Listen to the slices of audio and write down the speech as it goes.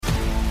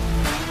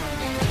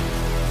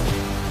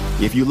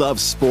If you love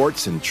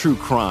sports and true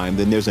crime,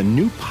 then there's a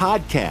new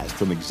podcast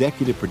from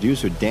executive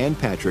producer Dan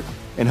Patrick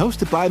and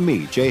hosted by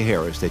me, Jay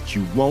Harris, that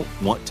you won't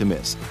want to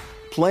miss.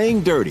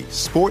 Playing Dirty: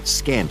 Sports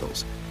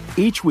Scandals.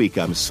 Each week,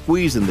 I'm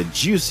squeezing the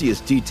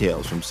juiciest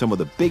details from some of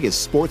the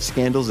biggest sports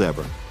scandals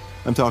ever.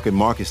 I'm talking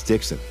Marcus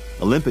Dixon,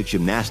 Olympic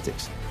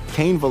gymnastics,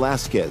 Cain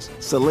Velasquez,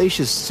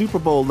 salacious Super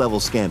Bowl-level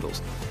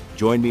scandals.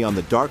 Join me on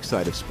the dark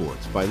side of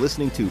sports by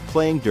listening to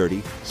Playing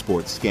Dirty: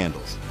 Sports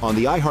Scandals on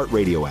the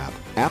iHeartRadio app,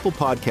 Apple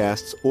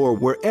Podcasts, or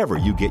wherever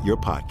you get your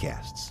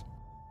podcasts.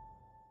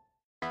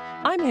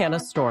 I'm Hannah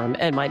Storm,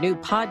 and my new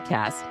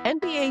podcast,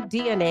 NBA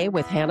DNA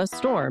with Hannah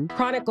Storm,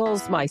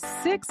 chronicles my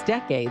 6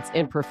 decades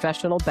in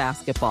professional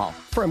basketball.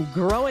 From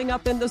growing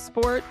up in the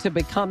sport to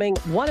becoming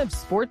one of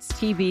sports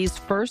TV's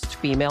first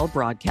female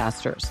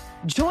broadcasters.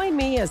 Join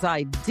me as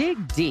I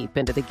dig deep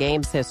into the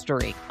game's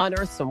history,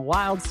 unearth some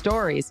wild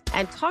stories,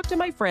 and talk to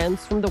my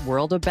friends from the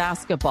world of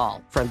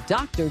basketball, from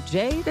Dr.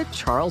 J to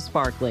Charles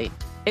Barkley.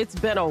 It's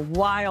been a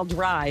wild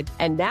ride,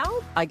 and now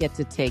I get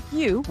to take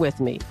you with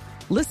me.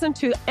 Listen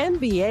to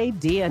NBA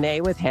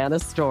DNA with Hannah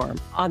Storm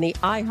on the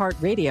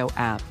iHeartRadio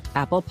app,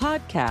 Apple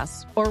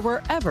Podcasts, or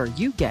wherever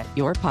you get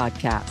your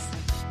podcasts.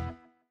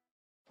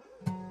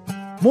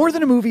 More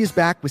Than a Movie is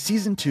back with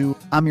Season 2.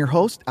 I'm your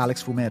host,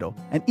 Alex Fumero,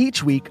 and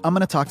each week I'm going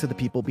to talk to the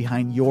people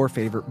behind your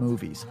favorite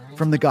movies.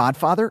 From The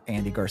Godfather,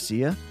 Andy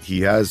Garcia.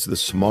 He has the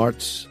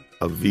smarts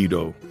of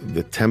Vito,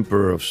 the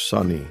temper of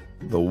Sonny,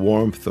 the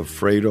warmth of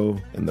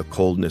Fredo, and the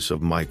coldness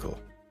of Michael.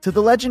 To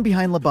the legend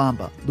behind La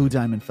Bamba, Lou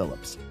Diamond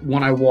Phillips.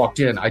 When I walked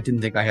in, I didn't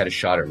think I had a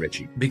shot at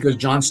Richie because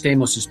John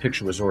Stamos'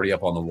 picture was already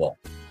up on the wall.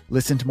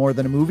 Listen to More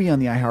Than a Movie on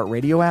the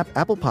iHeartRadio app,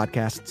 Apple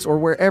Podcasts, or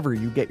wherever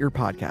you get your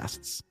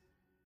podcasts.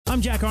 I'm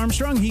Jack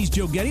Armstrong. He's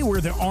Joe Getty. We're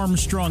the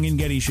Armstrong and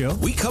Getty Show.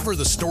 We cover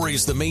the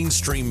stories the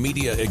mainstream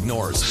media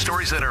ignores.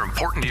 Stories that are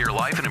important to your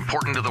life and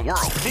important to the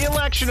world. The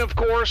election, of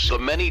course. The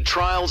many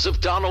trials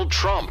of Donald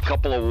Trump.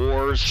 Couple of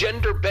wars.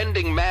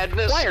 Gender-bending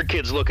madness. Why are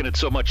kids looking at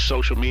so much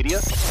social media?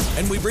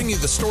 And we bring you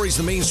the stories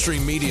the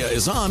mainstream media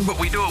is on, but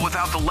we do it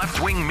without the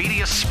left-wing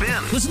media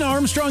spin. Listen to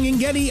Armstrong and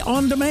Getty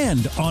on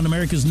demand on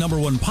America's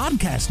 #1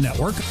 podcast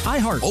network,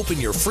 iHeart. Open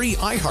your free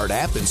iHeart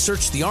app and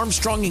search The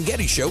Armstrong and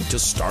Getty Show to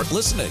start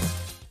listening.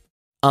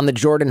 On the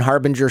Jordan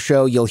Harbinger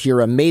Show, you'll hear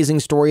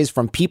amazing stories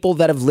from people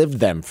that have lived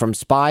them, from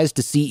spies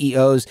to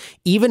CEOs,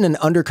 even an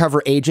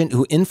undercover agent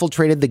who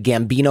infiltrated the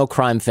Gambino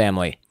crime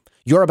family.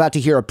 You're about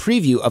to hear a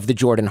preview of the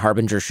Jordan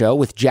Harbinger Show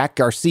with Jack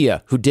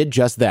Garcia, who did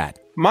just that.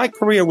 My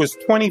career was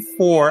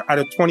 24 out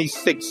of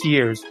 26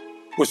 years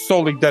was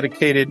solely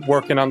dedicated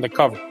working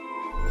undercover.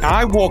 Now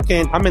I walk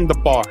in, I'm in the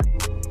bar.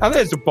 Now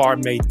there's a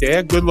barmaid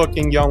there,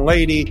 good-looking young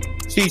lady.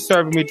 She's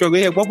serving me a drink.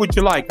 Hey, what would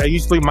you like?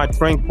 My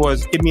drink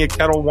was, give me a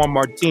Kettle One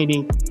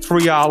martini,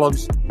 3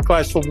 olives,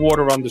 glass of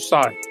water on the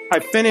side. I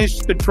finish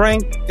the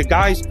drink. The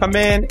guys come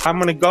in. I'm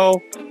going to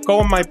go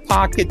in my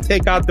pocket,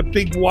 take out the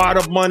big wad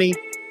of money.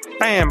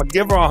 Bam, I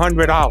give her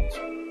 $100.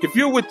 If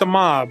you're with the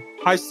mob,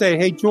 I say,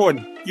 hey,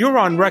 Jordan, you're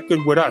on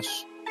record with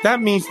us.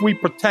 That means we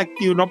protect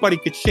you. Nobody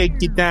could shake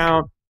you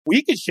down.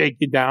 We could shake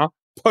you down,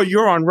 but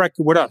you're on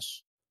record with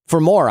us. For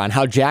more on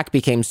how Jack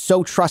became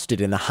so trusted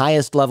in the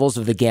highest levels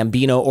of the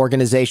Gambino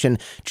organization,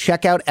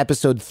 check out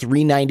episode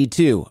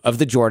 392 of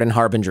The Jordan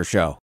Harbinger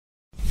Show.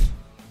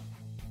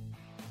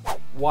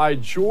 Why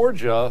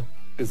Georgia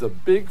is a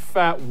big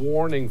fat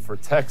warning for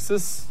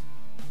Texas.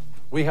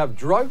 We have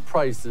drug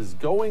prices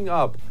going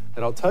up,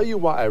 and I'll tell you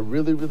why I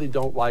really, really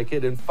don't like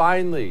it. And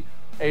finally,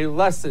 a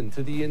lesson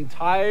to the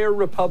entire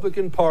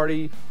Republican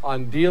Party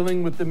on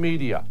dealing with the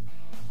media.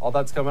 All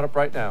that's coming up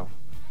right now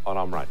on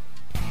I'm Right.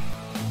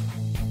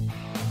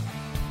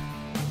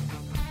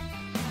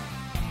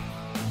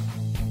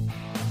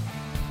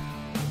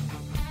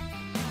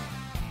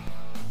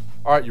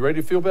 All right, you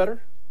ready to feel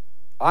better?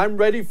 I'm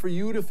ready for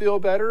you to feel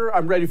better.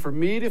 I'm ready for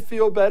me to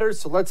feel better.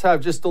 So let's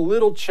have just a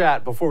little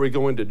chat before we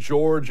go into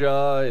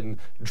Georgia and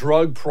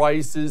drug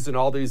prices and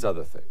all these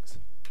other things.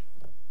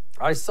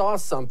 I saw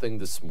something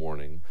this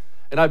morning,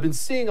 and I've been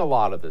seeing a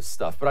lot of this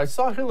stuff, but I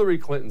saw Hillary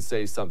Clinton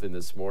say something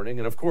this morning.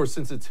 And of course,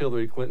 since it's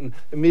Hillary Clinton,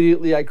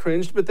 immediately I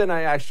cringed, but then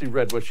I actually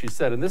read what she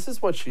said. And this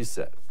is what she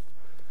said.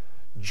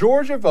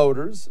 Georgia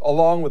voters,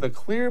 along with a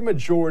clear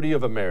majority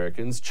of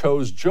Americans,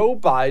 chose Joe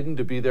Biden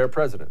to be their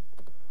president.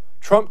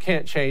 Trump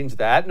can't change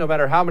that, no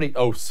matter how many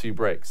oaths he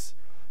breaks.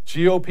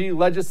 GOP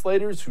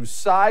legislators who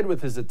side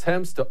with his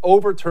attempts to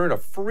overturn a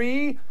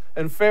free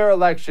and fair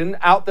election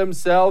out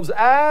themselves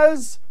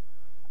as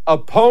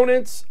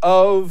opponents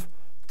of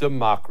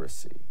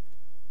democracy.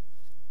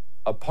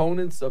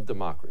 Opponents of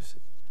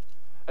democracy.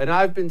 And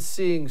I've been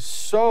seeing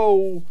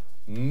so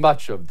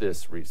much of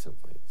this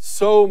recently.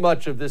 So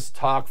much of this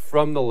talk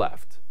from the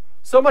left.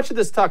 So much of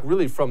this talk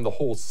really from the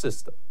whole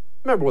system.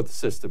 Remember what the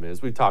system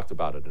is. We've talked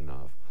about it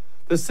enough.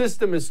 The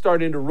system is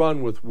starting to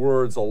run with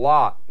words a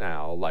lot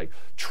now, like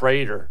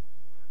traitor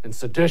and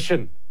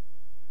sedition,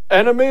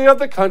 enemy of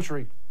the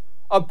country,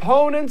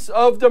 opponents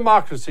of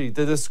democracy,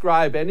 to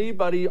describe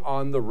anybody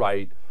on the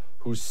right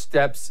who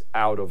steps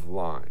out of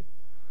line.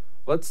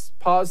 Let's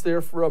pause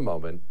there for a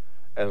moment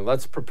And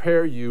let's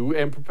prepare you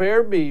and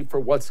prepare me for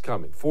what's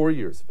coming. 4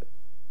 years of it.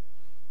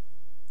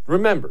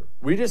 Remember,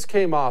 we just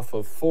came off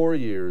of 4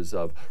 years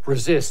of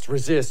resist,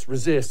 resist,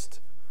 resist.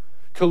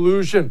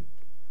 Collusion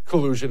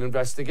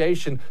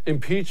investigation,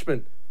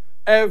 impeachment.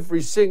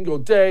 Every single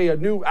day, a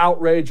new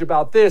outrage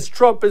about this.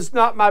 Trump is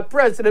not my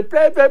president.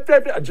 Blah, blah, blah,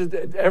 blah. Just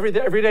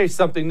every day,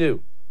 something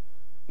new.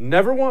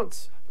 Never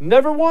once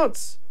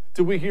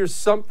did we hear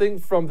something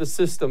from the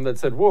system that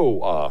said,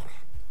 whoa,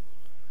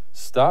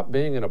 stop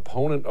being an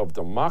opponent of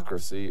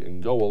democracy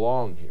and go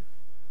along here.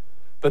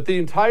 But the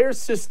entire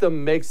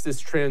system makes this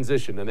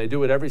transition, and they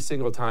do it every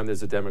single time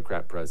there's a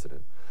Democrat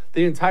president.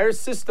 The entire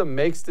system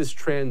makes this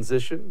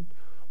transition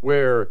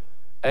where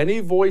any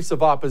voice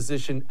of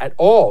opposition at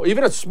all,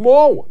 even a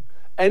small one,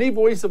 any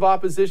voice of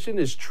opposition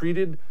is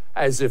treated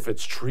as if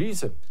it's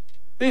treason.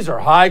 These are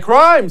high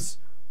crimes.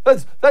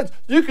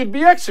 You could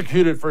be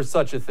executed for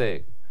such a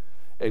thing.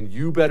 And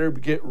you better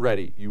get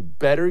ready. You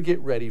better get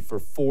ready for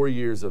 4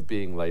 years of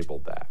being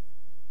labeled that.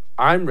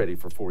 I'm ready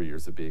for 4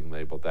 years of being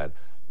labeled that.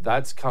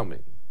 That's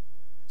coming.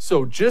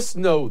 So just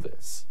know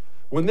this.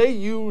 When they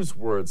use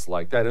words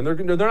like that, and they're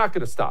not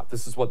going to stop.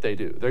 This is what they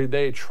do.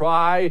 They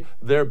try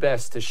their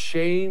best to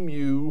shame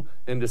you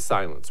into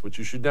silence, which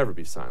you should never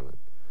be silent.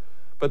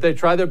 But they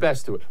try their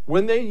best to it.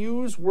 When they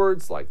use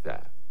words like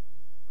that,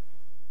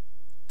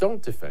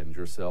 don't defend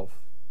yourself.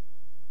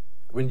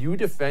 When you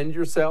defend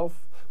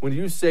yourself, when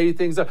you say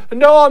things like,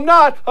 no, I'm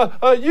not,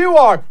 you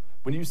are.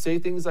 When you say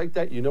things like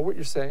that, you know what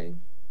you're saying?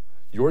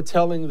 You're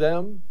telling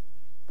them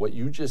what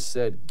you just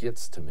said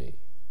gets to me.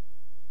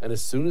 And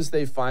as soon as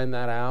they find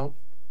that out,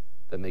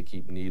 then they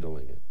keep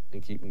needling it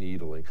and keep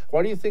needling.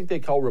 Why do you think they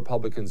call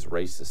Republicans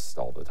racist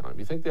all the time?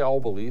 You think they all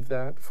believe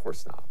that? Of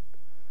course not.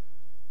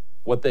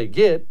 What they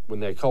get when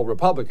they call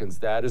Republicans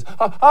that is,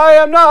 I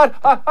am not,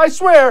 I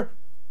swear.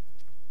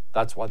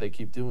 That's why they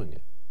keep doing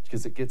it,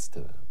 because it gets to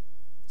them.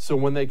 So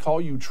when they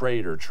call you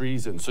traitor,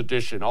 treason,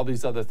 sedition, all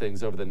these other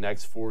things over the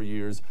next 4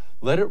 years,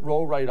 let it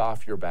roll right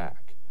off your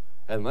back.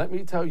 And let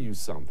me tell you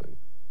something.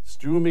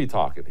 Stu and me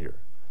talking here.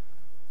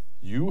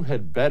 You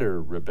had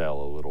better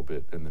rebel a little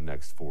bit in the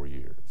next 4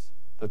 years.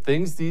 The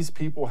things these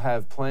people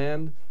have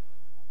planned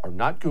are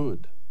not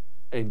good.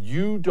 And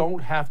you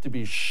don't have to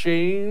be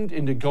shamed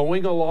into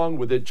going along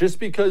with it just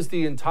because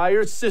the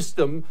entire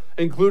system,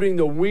 including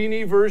the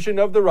weenie version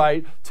of the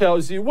right,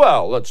 tells you,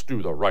 well, let's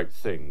do the right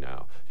thing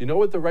now. You know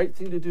what the right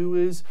thing to do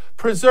is?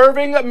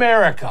 Preserving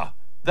America.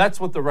 That's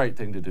what the right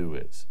thing to do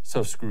is.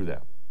 So screw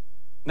them.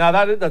 Now,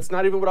 that's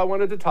not even what I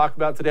wanted to talk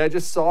about today. I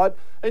just saw it.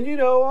 And, you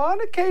know, on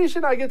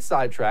occasion I get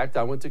sidetracked.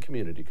 I went to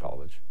community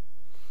college.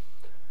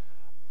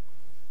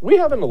 We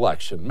have an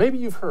election, maybe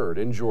you've heard,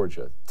 in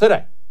Georgia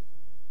today.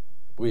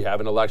 We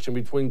have an election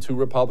between two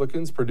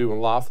Republicans, Perdue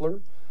and Loeffler,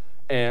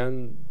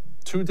 and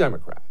two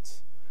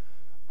Democrats.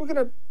 We're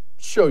going to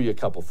show you a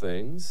couple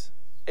things,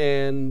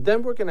 and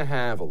then we're going to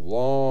have a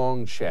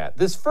long chat.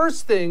 This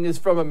first thing is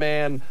from a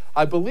man,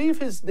 I believe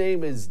his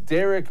name is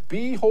Derek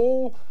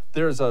Beehole.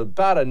 There's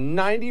about a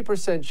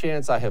 90%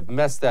 chance I have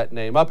messed that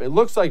name up. It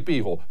looks like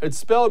Beehole. It's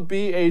spelled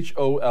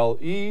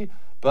B-H-O-L-E,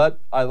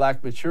 but I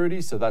lack maturity,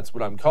 so that's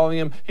what I'm calling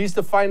him. He's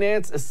the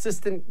finance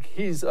assistant.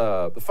 He's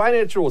the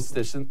financial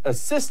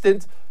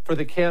assistant for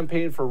the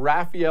campaign for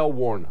Raphael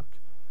Warnock.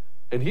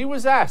 And he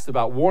was asked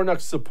about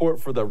Warnock's support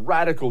for the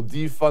radical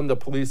defund the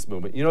police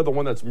movement. You know, the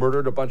one that's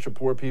murdered a bunch of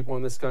poor people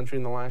in this country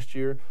in the last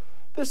year?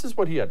 This is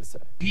what he had to say.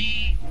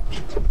 He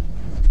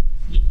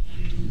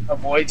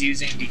avoids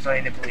using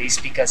defunding the police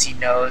because he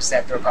knows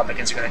that the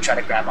Republicans are going to try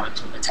to grab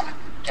onto an attack.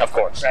 Of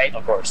course, right?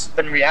 Of course.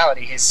 But in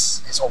reality,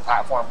 his whole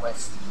platform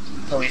with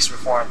police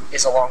reform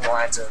is along the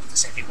lines of the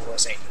same people who are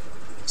saying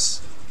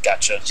police.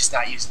 Gotcha. Just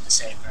not using the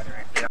same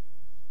rhetoric. You know?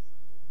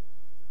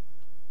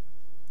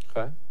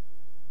 Okay.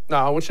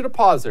 Now, I want you to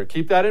pause there.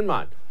 Keep that in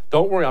mind.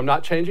 Don't worry, I'm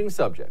not changing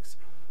subjects.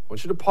 I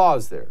want you to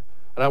pause there.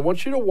 And I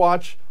want you to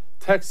watch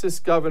Texas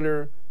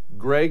Governor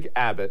Greg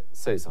Abbott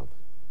say something.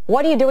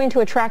 What are you doing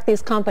to attract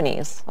these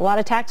companies? A lot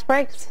of tax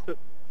breaks?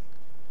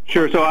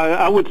 Sure. So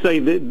I would say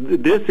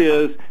that this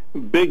is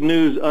big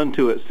news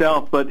unto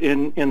itself, but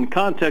in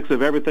context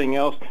of everything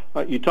else,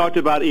 you talked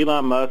about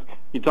Elon Musk,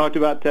 you talked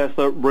about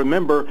Tesla.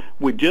 Remember,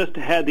 we just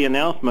had the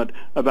announcement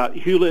about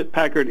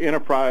Hewlett-Packard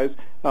Enterprise.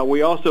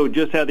 We also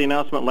just had the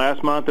announcement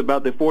last month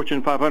about the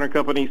Fortune 500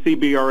 company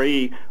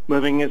CBRE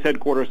moving its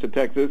headquarters to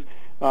Texas.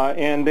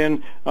 And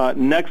then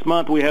next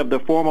month we have the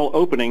formal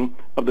opening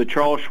of the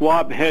Charles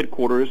Schwab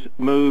headquarters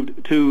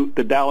moved to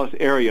the Dallas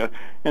area.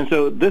 And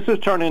so this has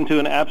turned into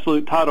an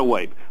absolute tidal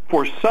wave.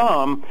 For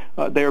some,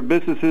 they are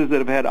businesses that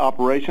have had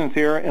operations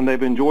here and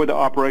they've enjoyed the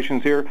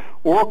operations here.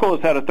 Oracle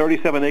has had a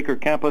 37-acre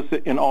campus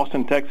in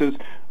Austin, Texas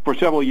for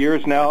several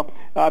years now.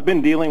 I've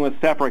been dealing with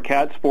Safra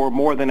Catz for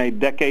more than a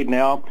decade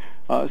now.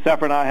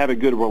 Safra and I have a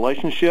good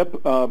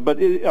relationship,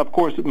 but of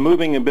course,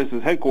 moving in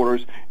business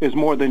headquarters is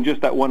more than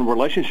just that one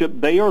relationship.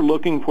 They are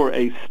looking for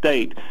a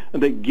state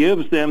that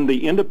gives them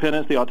the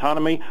independence, the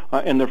autonomy,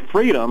 and the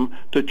freedom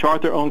to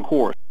chart their own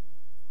course.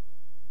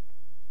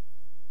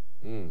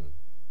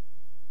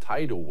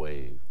 Tidal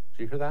wave.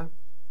 Did you hear that?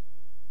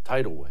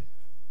 Tidal wave.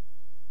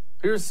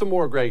 Here's some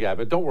more Greg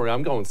Abbott. Don't worry,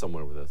 I'm going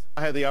somewhere with this.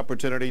 I had the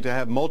opportunity to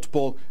have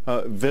multiple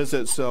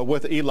visits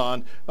with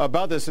Elon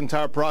about this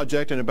entire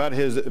project and about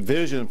his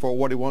vision for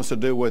what he wants to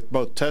do with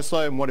both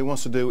Tesla and what he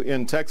wants to do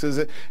in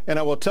Texas. And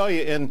I will tell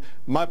you, in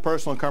my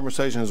personal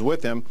conversations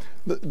with him,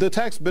 the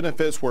tax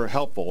benefits were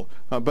helpful,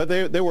 but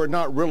they were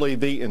not really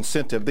the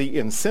incentive. The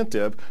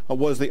incentive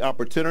was the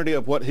opportunity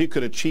of what he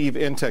could achieve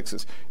in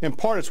Texas. In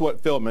part, it's what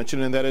Phil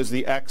mentioned, and that is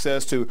the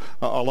access to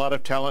a lot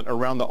of talent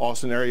around the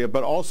Austin area,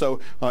 but also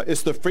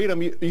it's the freedom.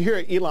 You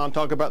hear Elon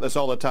talk about this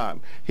all the time.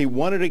 He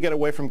wanted to get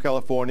away from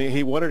California.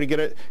 He wanted to get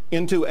it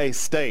into a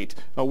state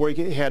where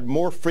he had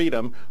more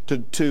freedom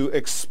to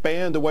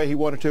expand the way he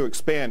wanted to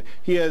expand.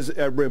 He has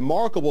a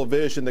remarkable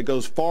vision that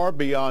goes far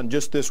beyond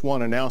just this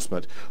one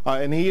announcement.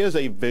 And he is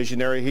a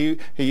visionary.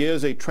 He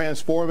is a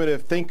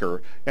transformative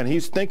thinker, and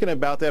he's thinking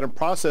about that and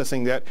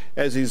processing that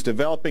as he's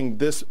developing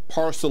this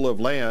parcel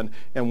of land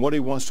and what he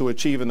wants to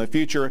achieve in the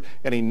future.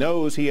 And he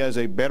knows he has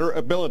a better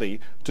ability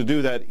to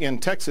do that in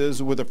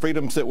Texas with the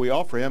freedoms that we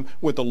offer him,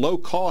 with the low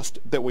cost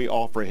that we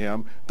offer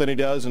him, than he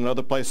does in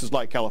other places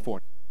like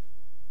California.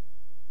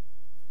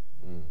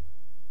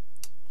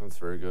 That's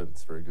very good.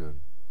 It's very good.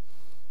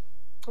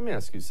 Let me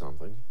ask you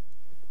something.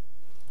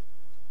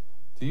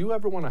 Do you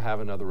ever want to have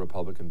another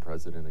Republican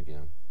president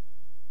again?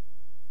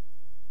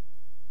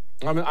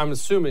 I'm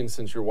assuming,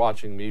 since you're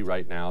watching me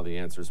right now, the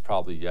answer is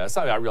probably yes.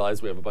 I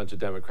realize we have a bunch of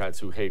Democrats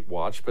who hate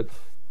watch, but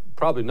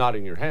probably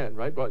nodding your head,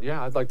 right? But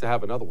yeah, I'd like to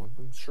have another one.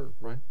 Sure,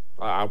 right?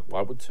 I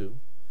would too.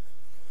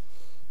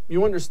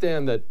 You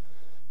understand that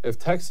if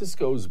Texas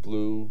goes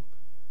blue,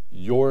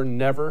 you're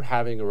never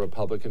having a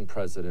Republican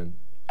president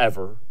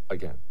ever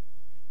again.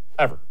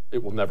 Ever.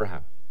 It will never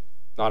happen.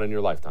 Not in your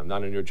lifetime,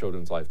 not in your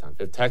children's lifetime.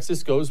 If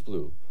Texas goes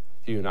blue,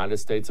 the United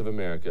States of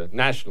America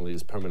nationally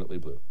is permanently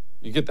blue.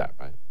 You get that,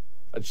 right?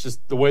 That's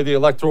just the way the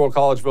Electoral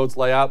College votes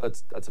lay out.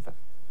 That's a fact.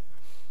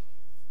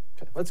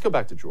 Okay, let's go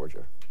back to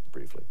Georgia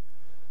briefly.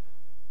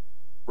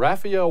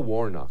 Raphael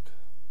Warnock,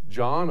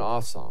 Jon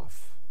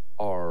Ossoff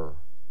are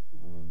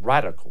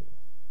radical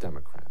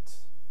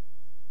Democrats.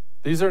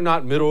 These are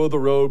not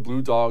middle-of-the-road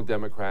blue dog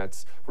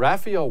Democrats.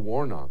 Raphael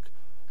Warnock,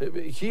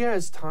 he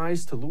has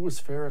ties to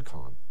Louis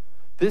Farrakhan.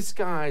 This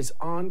guy's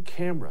on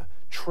camera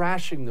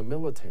trashing the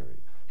military.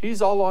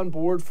 He's all on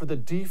board for the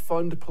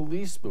defund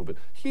police movement.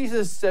 He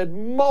has said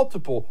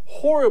multiple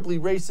horribly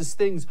racist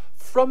things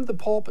from the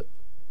pulpit.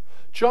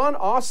 Jon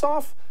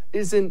Ossoff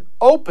is an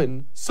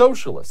open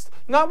socialist.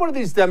 Not one of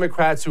these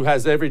Democrats who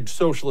has every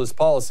socialist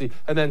policy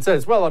and then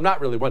says, well, I'm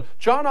not really one.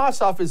 Jon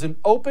Ossoff is an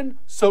open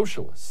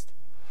socialist.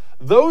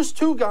 Those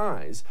two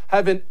guys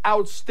have an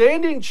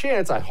outstanding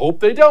chance. I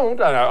hope they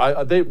don't.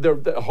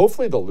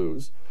 Hopefully they'll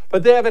lose.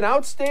 But they have an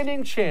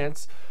outstanding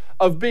chance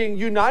of being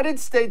United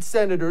States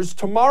senators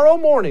tomorrow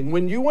morning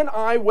when you and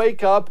I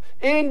wake up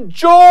in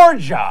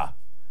Georgia.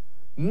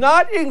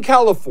 Not in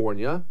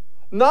California,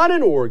 not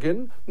in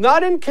Oregon,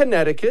 not in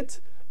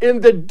Connecticut,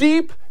 in the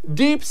deep,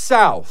 deep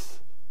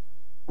South.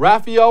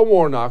 Raphael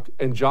Warnock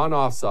and Jon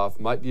Ossoff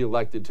might be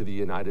elected to the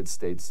United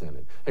States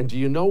Senate. And do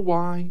you know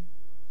why?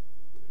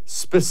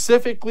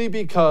 Specifically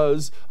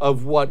because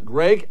of what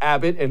Greg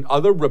Abbott and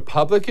other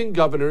Republican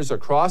governors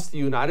across the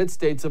United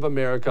States of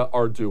America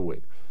are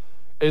doing.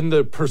 In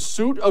the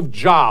pursuit of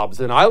jobs,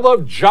 and I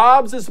love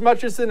jobs as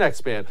much as the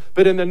next man,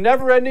 but in the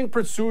never-ending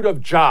pursuit of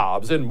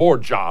jobs and more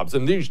jobs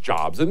and these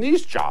jobs and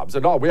these jobs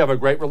and all, we have a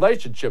great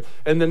relationship.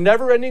 In the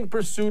never-ending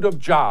pursuit of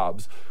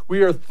jobs,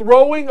 we are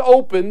throwing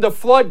open the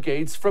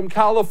floodgates from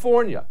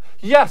California.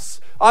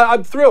 Yes,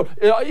 I'm thrilled.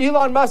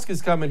 Elon Musk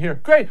is coming here.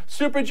 Great,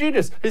 super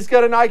genius. He's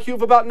got an IQ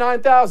of about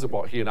 9,000.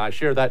 Well, he and I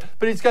share that,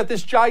 but he's got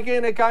this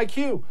gigantic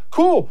IQ.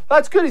 Cool,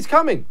 that's good, he's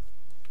coming.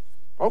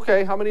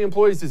 Okay, how many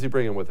employees does he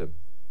bring in with him?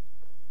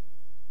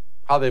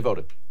 How they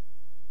voted.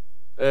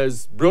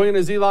 As brilliant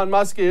as Elon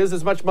Musk is,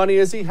 as much money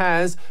as he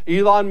has,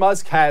 Elon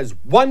Musk has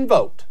one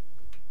vote.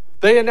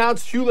 They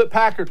announced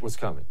Hewlett-Packard was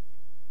coming.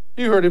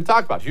 You heard him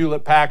talk about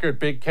Hewlett-Packard,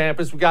 big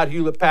campus. We got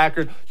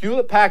Hewlett-Packard.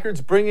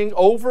 Hewlett-Packard's bringing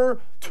over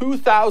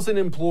 2,000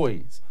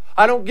 employees.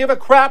 I don't give a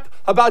crap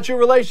about your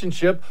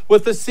relationship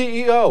with the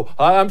CEO.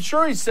 I'm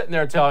sure he's sitting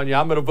there telling you,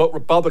 I'm going to vote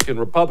Republican,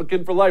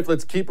 Republican for life.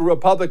 Let's keep a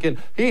Republican.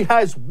 He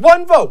has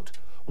one vote.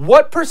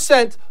 What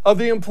percent of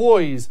the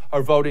employees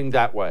are voting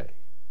that way?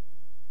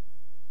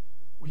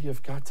 We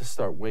have got to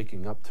start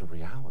waking up to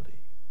reality.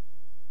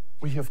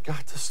 We have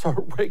got to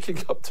start waking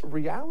up to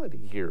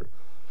reality here.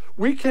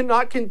 We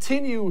cannot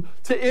continue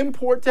to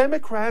import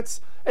Democrats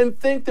and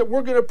think that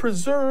we're going to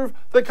preserve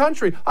the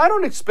country. I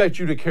don't expect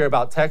you to care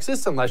about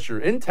Texas unless you're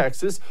in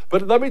Texas,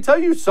 but let me tell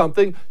you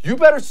something. You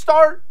better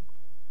start.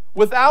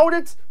 Without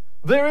it,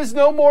 there is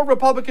no more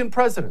Republican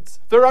presidents.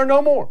 There are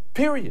no more,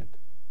 period.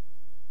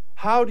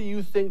 How do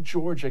you think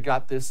Georgia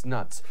got this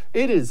nuts?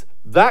 It is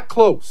that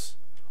close.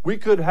 We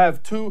could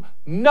have two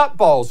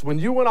nutballs when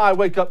you and I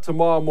wake up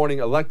tomorrow morning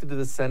elected to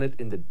the Senate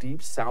in the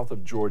deep south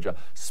of Georgia,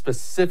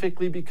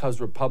 specifically because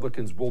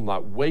Republicans will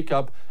not wake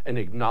up and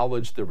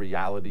acknowledge the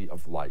reality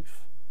of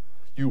life.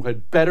 You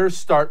had better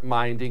start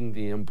minding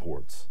the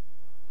imports.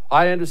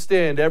 I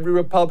understand every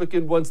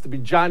Republican wants to be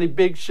Johnny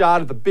Big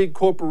Shot at the big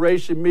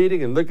corporation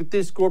meeting and look at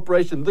this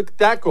corporation, look at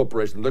that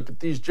corporation, look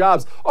at these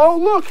jobs. Oh,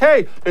 look,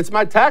 hey, it's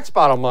my tax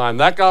bottom line.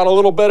 That got a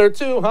little better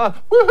too, huh?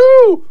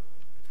 Woohoo!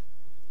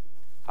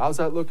 How's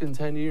that look in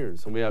 10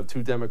 years when we have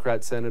 2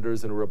 Democrat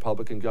senators and a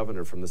Republican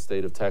governor from the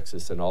state of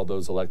Texas, and all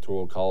those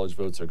electoral college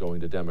votes are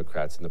going to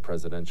Democrats in the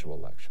presidential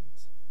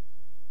elections?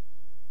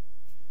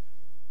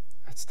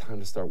 It's time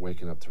to start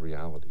waking up to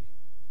reality.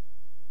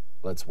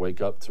 Let's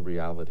wake up to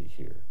reality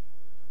here.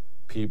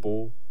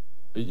 People,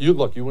 you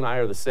and I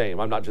are the same.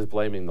 I'm not just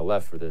blaming the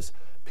left for this.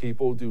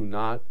 People do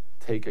not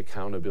take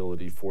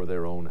accountability for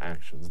their own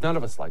actions. None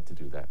of us like to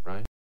do that,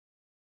 right?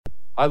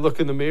 I look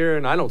in the mirror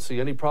and I don't see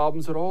any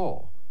problems at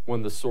all.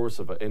 When the source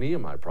of any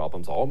of my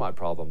problems, all my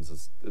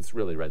problems, it's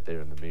really right there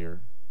in the mirror.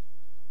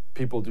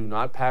 People do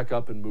not pack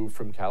up and move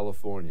from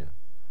California,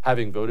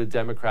 having voted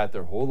Democrat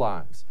their whole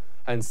lives,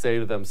 and say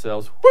to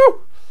themselves,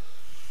 whew,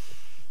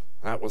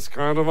 that was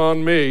kind of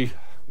on me.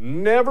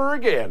 Never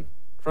again.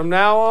 From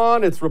now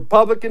on, it's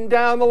Republican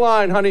down the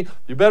line, honey.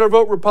 You better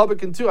vote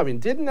Republican too. I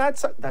mean,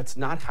 that's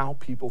not how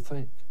people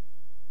think.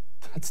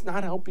 That's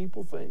not how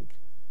people think.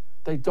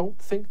 They don't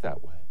think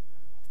that way.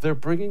 They're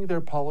bringing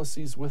their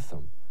policies with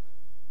them.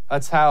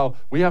 That's how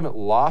we haven't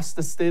lost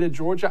the state of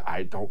Georgia,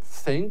 I don't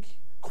think,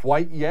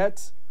 quite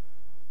yet.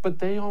 But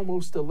they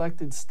almost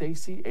elected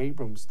Stacey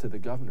Abrams to the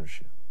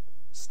governorship.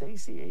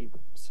 Stacey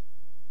Abrams.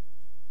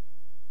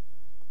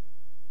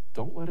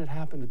 Don't let it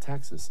happen to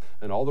Texas.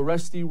 And all the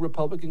rest of you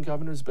Republican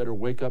governors better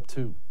wake up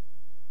too.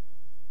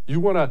 You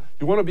want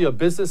to be a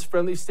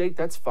business-friendly state?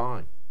 That's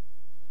fine.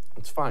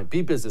 It's fine.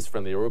 Be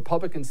business-friendly. A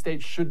Republican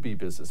state should be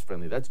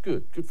business-friendly. That's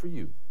good. Good for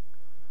you.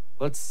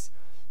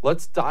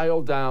 Let's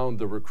dial down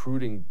the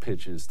recruiting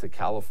pitches to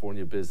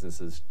California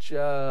businesses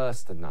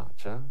just a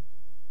notch, huh?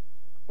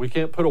 We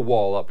can't put a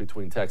wall up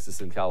between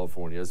Texas and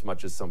California as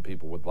much as some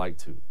people would like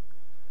to.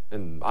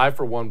 And I,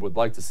 for one, would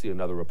like to see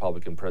another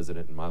Republican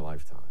president in my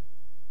lifetime.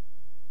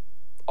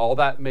 All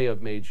that may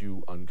have made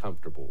you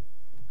uncomfortable,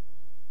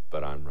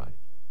 but I'm right.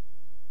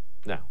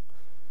 Now,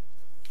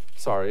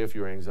 sorry if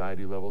your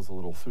anxiety level's a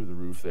little through the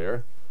roof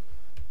there.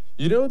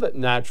 You know that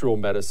natural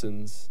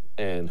medicines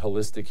and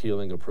holistic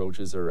healing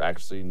approaches are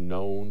actually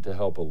known to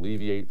help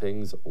alleviate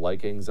things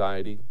like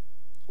anxiety,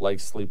 like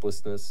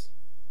sleeplessness,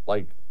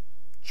 like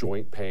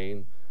joint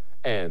pain,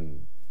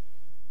 and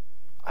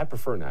I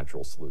prefer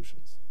natural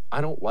solutions.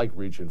 I don't like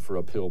reaching for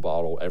a pill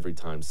bottle every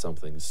time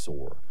something's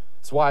sore.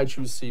 That's why I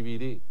choose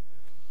CBD.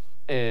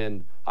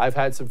 And I've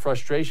had some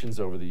frustrations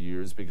over the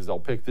years because I'll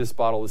pick this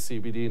bottle of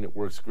CBD and it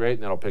works great,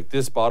 and then I'll pick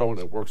this bottle and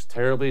it works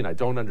terribly and I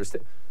don't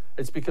understand.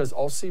 It's because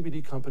all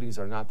CBD companies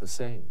are not the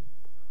same.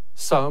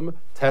 Some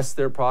test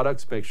their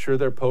products, make sure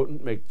they're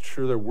potent, make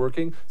sure they're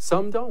working.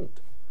 Some don't.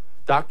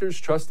 Doctors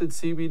Trusted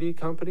CBD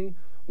Company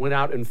went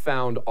out and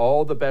found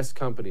all the best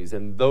companies,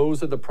 and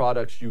those are the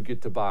products you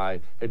get to buy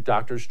at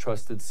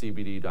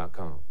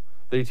doctorstrustedcbd.com.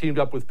 They teamed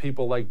up with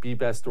people like Be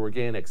Best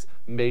Organics,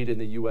 made in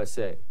the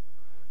USA.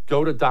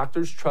 Go to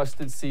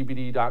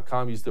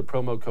doctorstrustedcbd.com, use the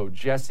promo code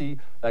Jesse.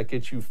 That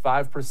gets you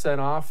 5%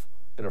 off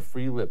and a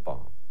free lip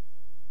balm.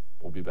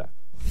 We'll be back.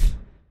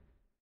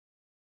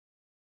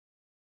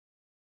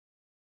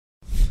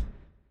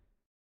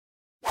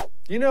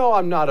 You know,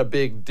 I'm not a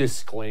big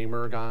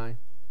disclaimer guy.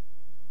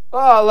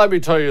 Let me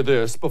tell you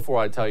this before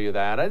I tell you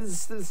that.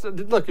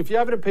 Look, if you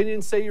have an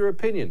opinion, say your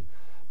opinion.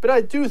 But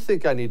I do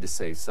think I need to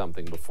say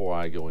something before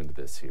I go into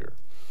this here.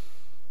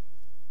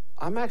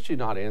 I'm actually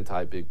not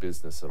anti-big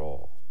business at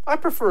all. I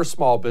prefer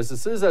small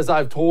businesses. As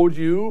I've told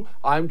you,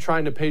 I'm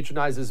trying to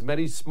patronize as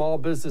many small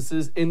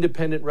businesses,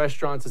 independent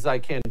restaurants as I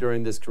can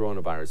during this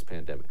coronavirus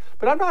pandemic.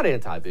 But I'm not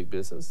anti-big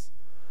business.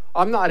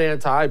 I'm not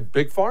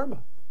anti-big pharma.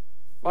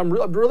 I'm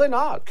really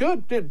not.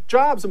 Good.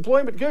 Jobs,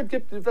 employment, good.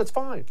 That's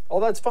fine.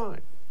 All that's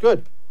fine.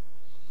 Good.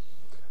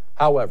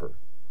 However,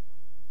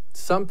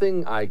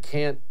 something I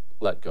can't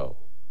let go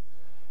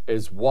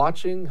is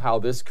watching how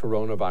this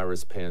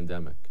coronavirus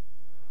pandemic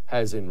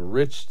has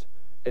enriched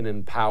and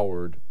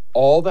empowered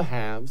all the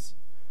haves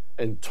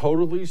and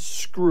totally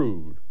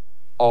screwed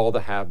all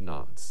the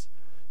have-nots.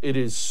 It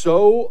is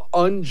so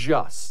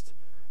unjust,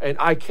 and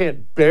I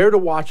can't bear to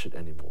watch it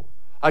anymore.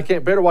 I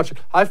can't bear to watch it.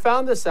 I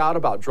found this out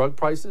about drug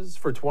prices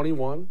for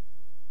 21.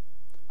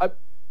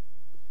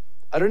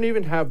 I don't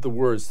even have the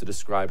words to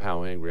describe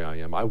how angry I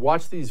am. I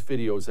watch these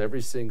videos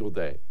every single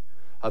day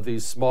of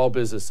these small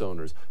business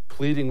owners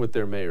pleading with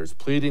their mayors,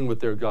 pleading with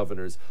their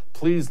governors,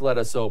 please let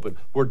us open.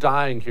 We're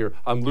dying here.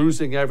 I'm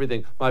losing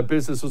everything. My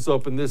business was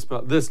open this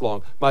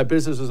long. My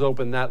business was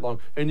open that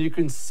long. And you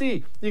can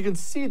see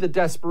the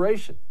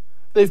desperation.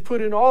 They've put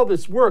in all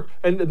this work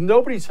and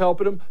nobody's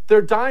helping them.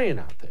 They're dying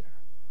out there.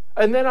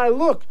 And then I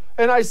look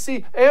and I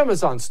see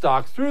Amazon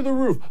stock through the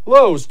roof,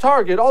 Lowe's,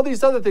 Target, all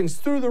these other things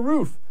through the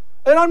roof.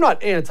 And I'm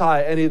not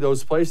anti any of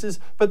those places,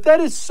 but that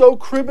is so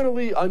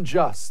criminally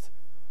unjust.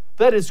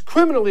 That is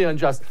criminally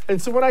unjust.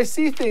 And so when I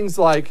see things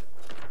like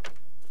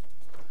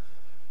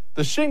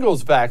the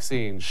shingles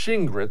vaccine,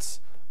 Shingrix,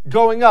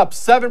 going up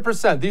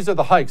 7%, these are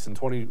the hikes in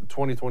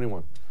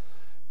 2021.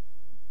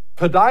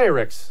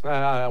 Pediatrix,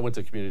 I went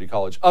to community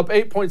college, up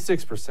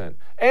 8.6%.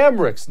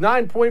 Amrix,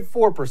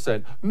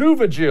 9.4%.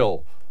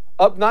 Nuvigil,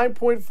 up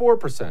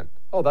 9.4%.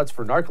 Oh, that's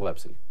for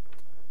narcolepsy.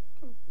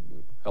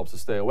 Helps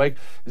us stay awake.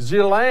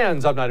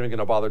 Zilans, I'm not even going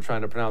to bother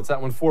trying to pronounce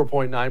that one,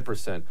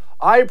 4.9%.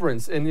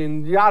 Ibrance and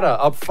Inyata,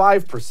 up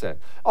 5%.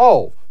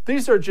 Oh,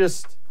 these are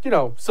just,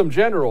 some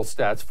general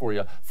stats for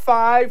you.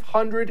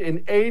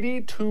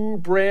 582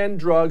 brand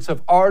drugs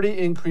have already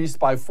increased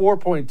by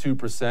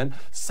 4.2%.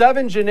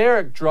 7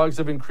 generic drugs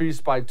have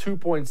increased by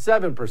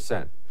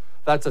 2.7%.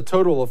 That's a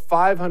total of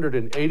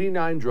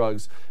 589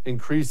 drugs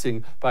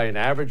increasing by an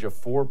average of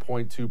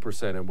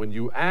 4.2%. And when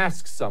you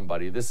ask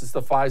somebody, this is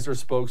the Pfizer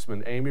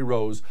spokesman, Amy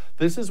Rose,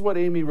 this is what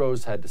Amy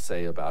Rose had to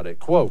say about it.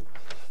 Quote,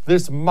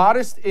 "This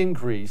modest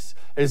increase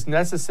is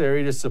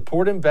necessary to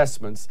support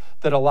investments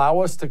that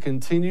allow us to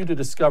continue to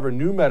discover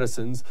new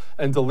medicines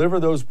and deliver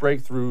those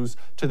breakthroughs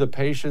to the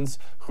patients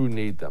who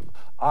need them."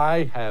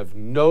 I have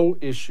no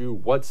issue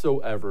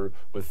whatsoever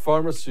with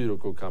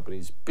pharmaceutical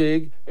companies,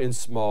 big and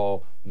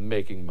small,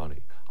 making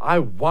money. I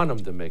want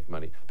them to make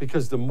money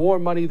because the more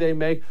money they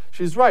make,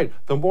 she's right,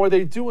 the more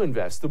they do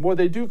invest, the more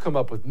they do come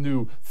up with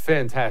new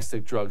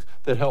fantastic drugs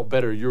that help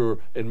better your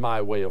and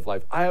my way of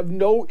life. I have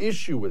no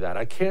issue with that.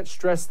 I can't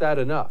stress that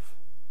enough.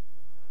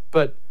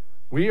 But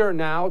we are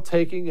now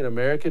taking an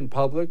American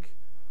public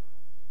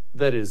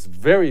that is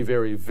very,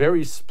 very,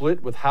 very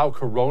split with how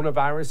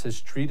coronavirus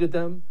has treated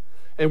them.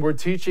 And we're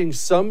teaching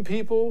some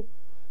people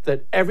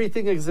that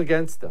everything is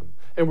against them.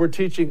 And we're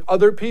teaching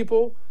other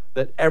people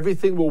that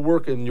everything will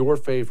work in your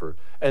favor.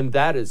 And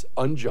that is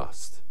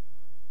unjust.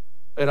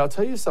 And I'll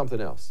tell you something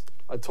else.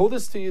 I told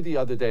this to you the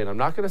other day, and I'm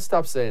not going to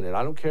stop saying it.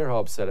 I don't care how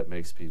upset it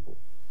makes people.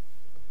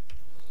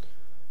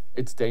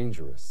 It's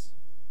dangerous.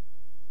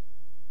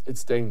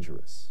 It's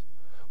dangerous.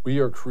 We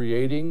are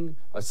creating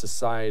a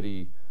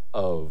society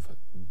of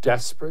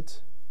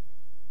desperate,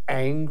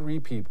 angry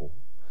people.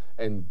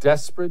 And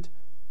desperate,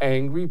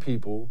 angry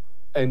people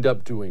end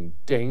up doing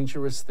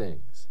dangerous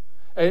things.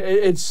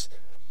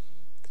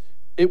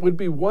 It would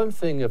be one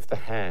thing if the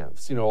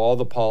haves, all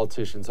the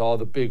politicians, all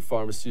the big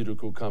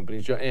pharmaceutical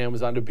companies, your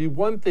Amazon, it'd be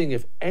one thing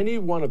if any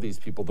one of these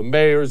people, the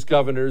mayors,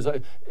 governors,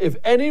 if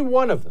any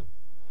one of them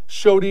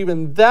showed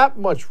even that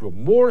much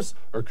remorse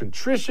or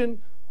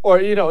contrition, or,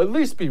 at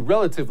least be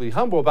relatively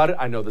humble about it.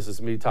 I know this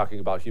is me talking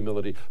about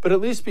humility, but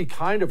at least be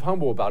kind of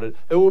humble about it.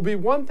 It will be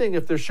one thing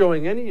if they're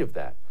showing any of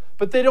that,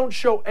 but they don't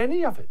show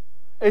any of it.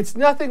 It's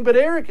nothing but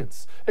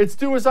arrogance. It's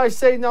do as I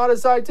say, not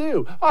as I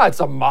do. It's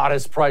a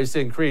modest price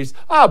increase.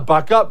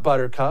 Buck up,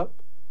 buttercup.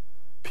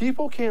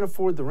 People can't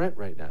afford the rent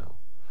right now.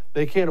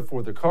 They can't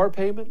afford their car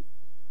payment.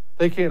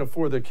 They can't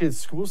afford their kids'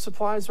 school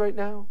supplies right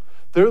now.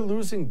 They're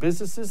losing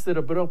businesses that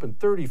have been open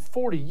 30,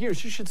 40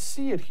 years. You should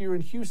see it here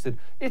in Houston.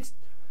 It's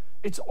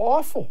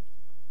awful.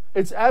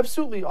 It's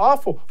absolutely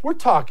awful. We're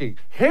talking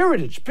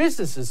heritage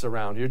businesses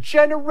around here,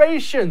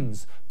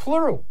 generations,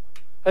 plural,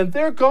 and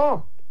they're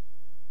gone.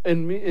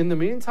 And in the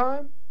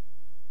meantime,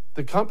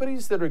 the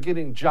companies that are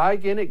getting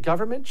gigantic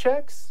government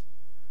checks,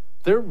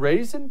 they're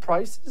raising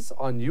prices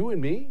on you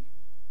and me.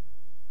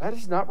 That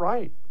is not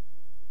right.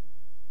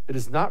 It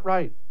is not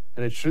right,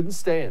 and it shouldn't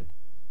stand.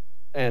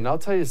 And I'll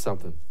tell you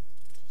something.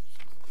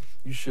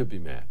 You should be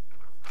mad.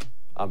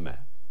 I'm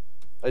mad.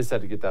 I just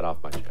had to get that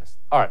off my chest.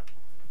 All right.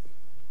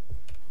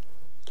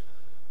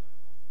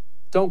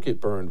 Don't get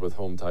burned with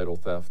home title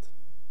theft.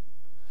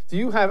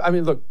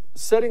 Look,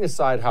 setting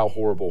aside how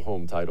horrible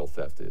home title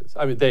theft is.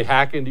 They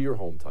hack into your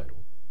home title.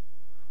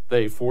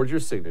 They forge your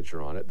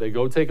signature on it. They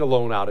go take a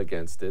loan out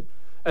against it.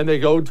 And they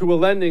go to a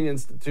lending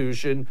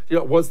institution.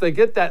 Once they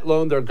get that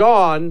loan, they're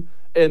gone.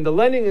 And the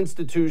lending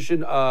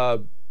institution,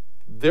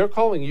 they're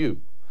calling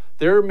you.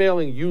 They're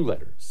mailing you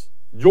letters.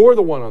 You're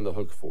the one on the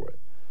hook for it.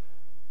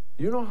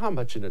 You know how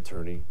much an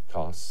attorney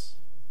costs?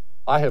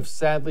 I have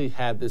sadly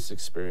had this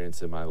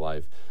experience in my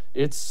life.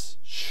 It's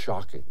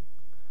shocking.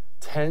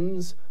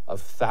 Tens of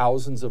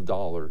thousands of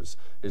dollars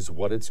is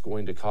what it's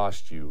going to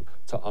cost you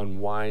to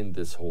unwind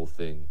this whole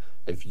thing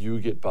if you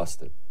get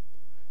busted.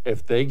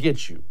 If they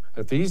get you,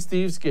 if these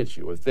thieves get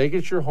you, if they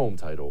get your home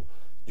title,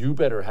 you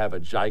better have a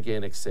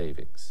gigantic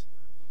savings.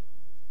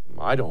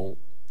 I don't.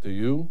 Do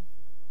you?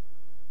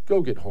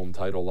 Go get Home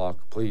Title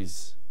Lock,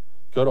 please.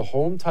 Go to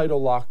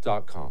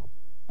HomeTitleLock.com.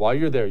 While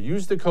you're there,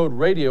 use the code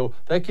RADIO.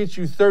 That gets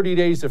you 30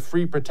 days of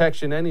free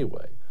protection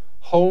anyway.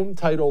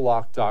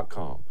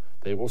 HomeTitleLock.com.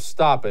 They will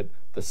stop it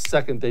the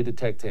second they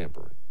detect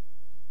tampering.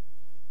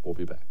 We'll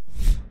be back.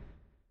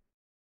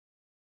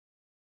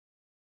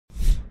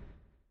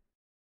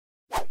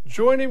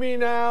 Joining me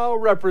now,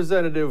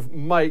 Representative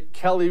Mike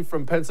Kelly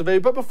from Pennsylvania.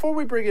 But before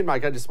we bring in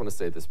Mike, I just want to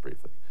say this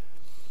briefly.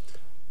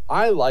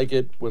 I like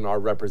it when our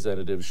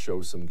representatives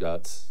show some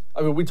guts.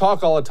 We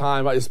talk all the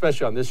time,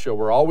 especially on this show.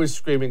 We're always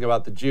screaming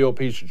about the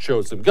GOP should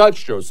show some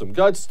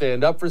guts,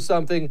 stand up for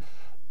something.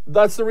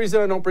 That's the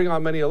reason I don't bring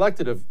on many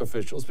elected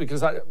officials,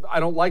 because I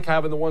don't like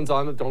having the ones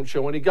on that don't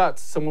show any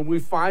guts. So when we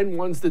find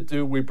ones that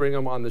do, we bring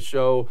them on the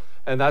show.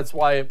 And that's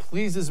why it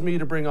pleases me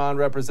to bring on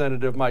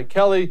Representative Mike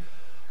Kelly.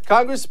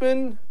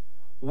 Congressman,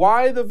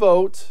 Why the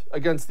vote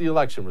against the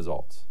election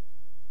results?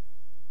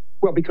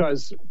 Well,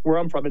 because where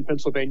I'm from in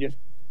Pennsylvania,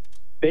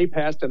 they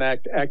passed an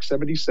Act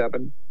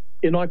 77,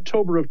 in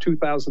October of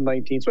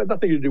 2019. So it had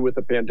nothing to do with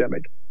the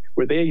pandemic,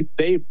 where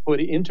they put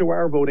into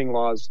our voting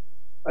laws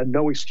a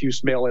no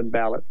excuse mail-in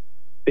ballot.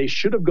 They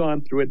should have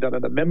gone through it, done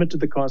an amendment to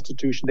the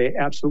Constitution. They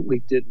absolutely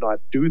did not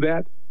do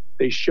that.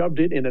 They shoved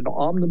it in an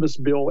omnibus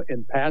bill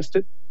and passed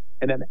it.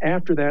 And then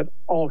after that,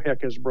 all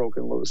heck has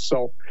broken loose.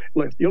 So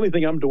look, the only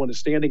thing I'm doing is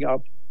standing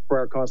up for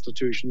our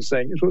Constitution,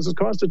 saying, was it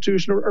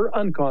constitutional or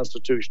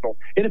unconstitutional?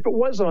 And if it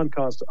was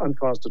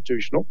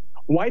unconstitutional,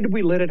 why did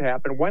we let it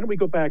happen? Why don't we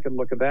go back and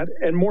look at that?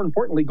 And more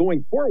importantly,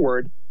 going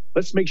forward,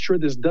 let's make sure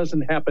this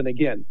doesn't happen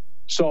again.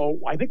 So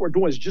I think what we're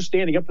doing is just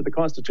standing up for the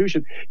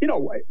Constitution. You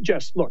know,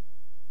 Jess, look,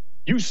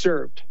 you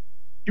served.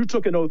 You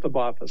took an oath of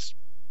office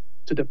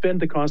to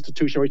defend the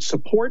Constitution, or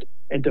support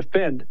and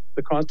defend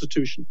the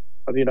Constitution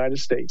of the United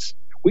States.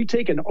 We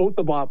take an oath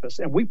of office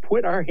and we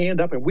put our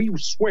hand up and we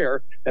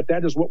swear that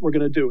that is what we're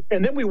going to do.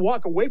 And then we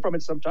walk away from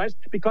it sometimes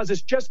because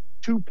it's just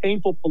too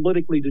painful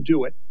politically to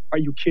do it. Are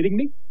you kidding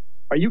me?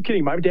 Are you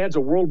kidding? My dad's a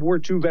World War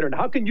II veteran.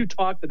 How can you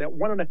talk to that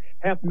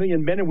 1.5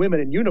 million men and women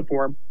in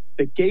uniform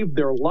that gave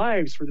their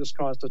lives for this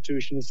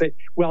Constitution and say,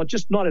 well,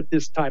 just not at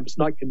this time. It's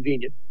not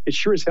convenient. It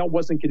sure as hell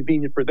wasn't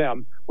convenient for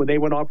them when they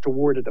went off to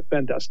war to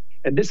defend us.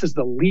 And this is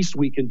the least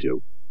we can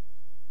do.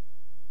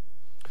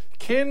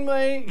 Can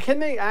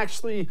they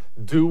actually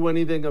do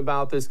anything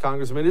about this,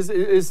 Congressman? Is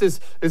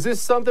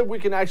this something we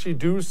can actually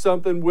do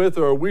something with,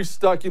 or are we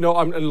stuck? You know,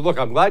 and look,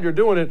 I'm glad you're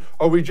doing it.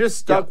 Are we just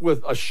stuck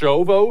with a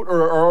show vote,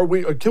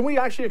 or can we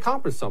actually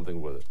accomplish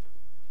something with it?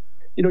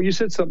 You know, you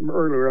said something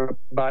earlier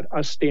about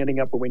us standing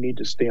up when we need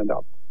to stand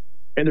up,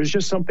 and there's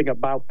just something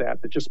about that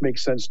just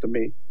makes sense to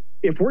me.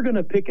 If we're going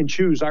to pick and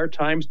choose our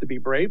times to be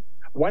brave,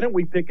 why don't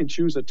we pick and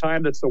choose a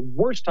time that's the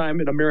worst time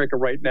in America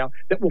right now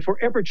that will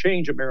forever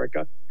change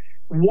America?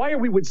 Why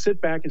we would sit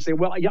back and say,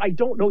 well, I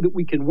don't know that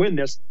we can win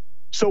this,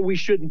 so we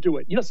shouldn't do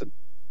it. Listen,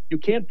 you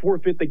can't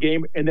forfeit the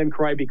game and then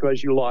cry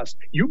because you lost.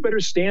 You better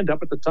stand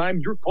up at the time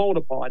you're called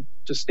upon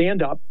to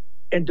stand up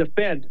and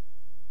defend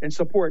and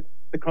support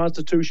the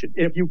Constitution.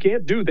 And if you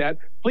can't do that,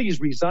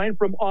 please resign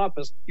from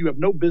office. You have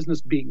no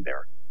business being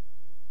there.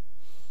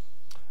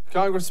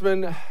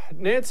 Congressman,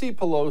 Nancy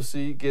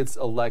Pelosi gets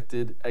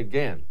elected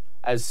again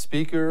as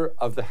Speaker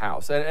of the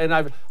House. And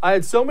I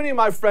had so many of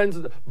my friends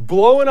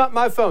blowing up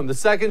my phone the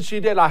second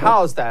she did.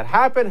 How does that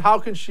happen? How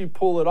can she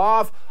pull it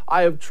off?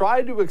 I have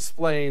tried to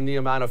explain the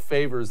amount of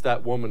favors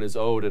that woman is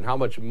owed and how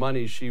much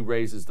money she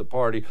raises the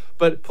party.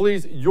 But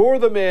please, you're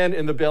the man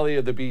in the belly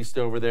of the beast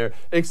over there.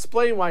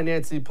 Explain why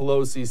Nancy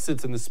Pelosi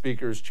sits in the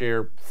Speaker's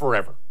chair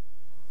forever.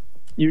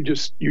 You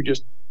just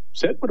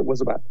said what it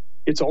was about.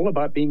 It's all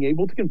about being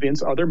able to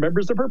convince other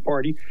members of her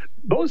party.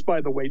 Those,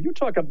 by the way, you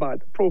talk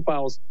about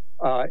profiles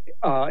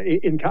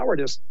in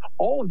cowardice.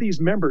 All of these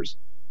members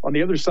on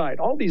the other side,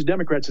 all these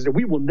Democrats say,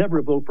 we will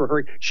never vote for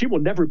her. She will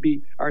never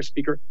be our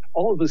speaker.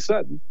 All of a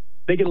sudden,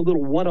 they get a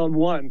little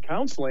one-on-one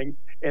counseling,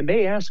 and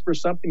they ask for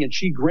something, and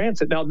she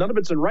grants it. Now, none of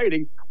it's in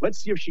writing. Let's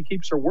see if she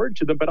keeps her word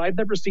to them. But I've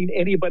never seen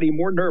anybody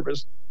more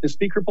nervous than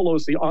Speaker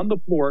Pelosi on the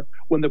floor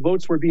when the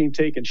votes were being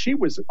taken. She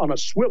was on a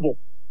swivel,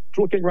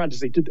 looking around to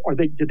say, did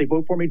they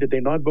vote for me? Did they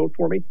not vote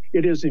for me?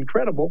 It is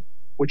incredible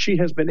what she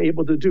has been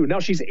able to do. Now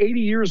she's 80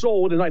 years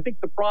old, and I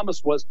think the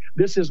promise was,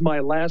 this is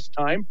my last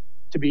time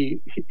to be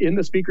in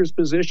the Speaker's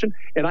position,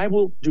 and I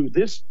will do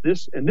this,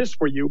 and this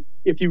for you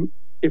if you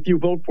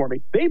vote for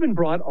me. They even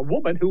brought a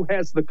woman who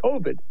has the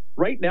COVID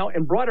right now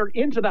and brought her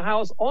into the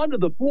House onto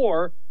the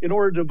floor in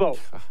order to vote.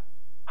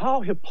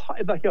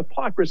 The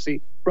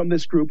hypocrisy from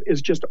this group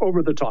is just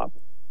over the top.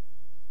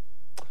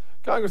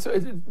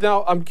 Congressman,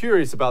 now I'm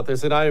curious about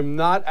this, and I am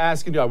not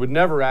asking you, I would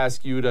never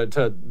ask you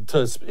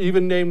to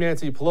even name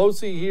Nancy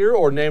Pelosi here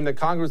or name the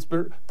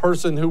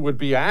congressperson who would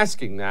be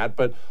asking that,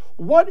 but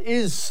what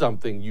is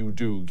something you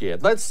do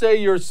get? Let's say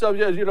you're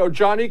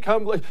Johnny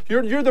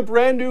you're the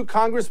brand new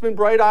congressman,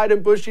 bright-eyed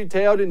and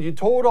bushy-tailed, and you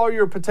told all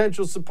your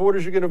potential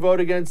supporters you're going to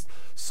vote against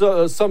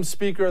some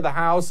Speaker of the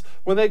House.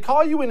 When they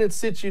call you in and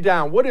sit you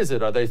down, what is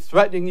it? Are they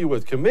threatening you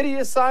with committee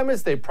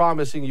assignments? Are they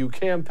promising you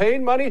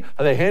campaign money?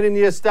 Are they handing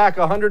you a stack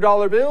of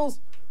 $100 bills?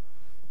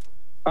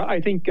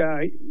 I think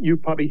you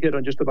probably hit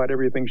on just about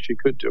everything she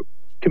could do.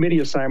 Committee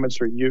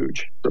assignments are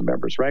huge for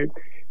members, right?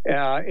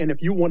 And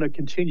if you want to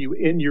continue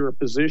in your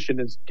position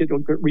and get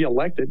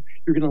reelected,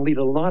 you're going to need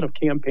a lot of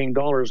campaign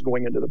dollars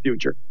going into the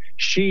future.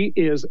 She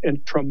is a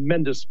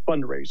tremendous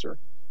fundraiser.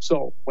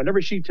 So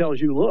whenever she tells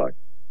you, look,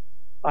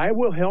 I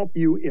will help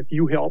you if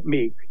you help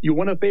me. You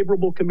want a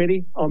favorable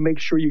committee? I'll make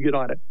sure you get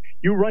on it.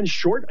 You run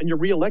short on your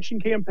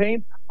reelection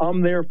campaign?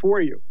 I'm there for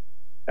you.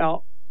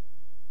 Now,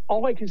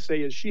 all I can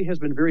say is she has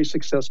been very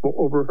successful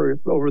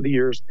over the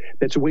years.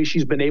 That's the way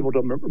she's been able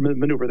to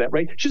maneuver that,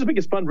 right? She's the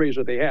biggest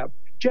fundraiser they have.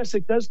 Jess,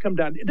 it does come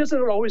down. It doesn't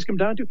always come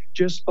down to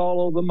just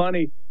follow the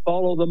money,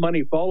 follow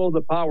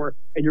the power,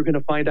 and you're going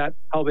to find out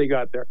how they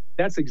got there.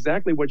 That's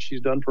exactly what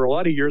she's done for a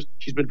lot of years.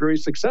 She's been very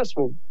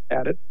successful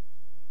at it.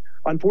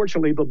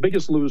 Unfortunately, the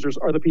biggest losers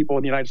are the people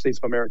in the United States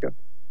of America.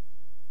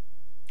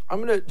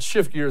 I'm going to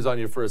shift gears on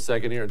you for a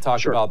second here and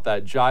talk about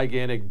that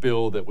gigantic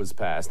bill that was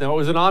passed. Now, it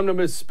was an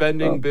omnibus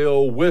spending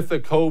bill with a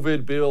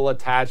COVID bill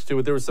attached to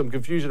it. There was some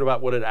confusion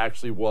about what it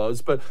actually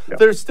was, but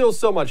there's still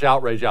so much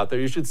outrage out there.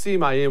 You should see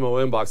my email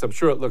inbox. I'm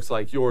sure it looks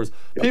like yours.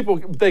 People,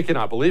 they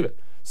cannot believe it.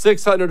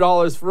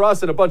 $600 for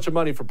us and a bunch of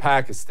money for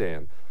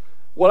Pakistan.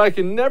 What I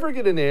can never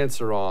get an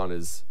answer on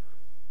is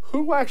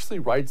who actually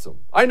writes them.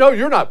 I know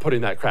you're not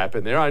putting that crap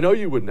in there. I know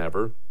you would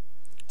never.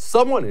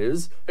 Someone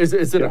is. Is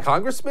it a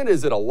congressman?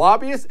 Is it a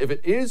lobbyist? If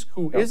it is,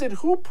 who is it?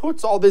 Who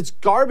puts all this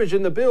garbage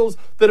in the bills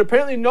that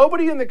apparently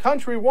nobody in the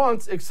country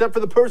wants except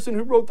for the person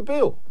who wrote the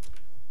bill?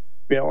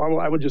 Yeah,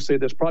 I would just say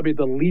this. Probably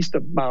the least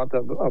amount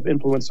of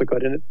influence that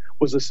got in it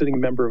was a sitting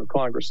member of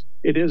Congress.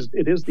 It is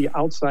the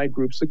outside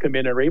groups that come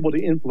in and are able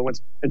to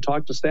influence and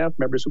talk to staff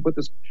members who put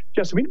this.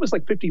 Yes, I mean, it was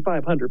like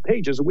 5,500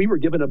 pages, and we were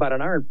given about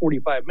an hour and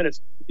 45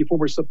 minutes before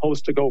we're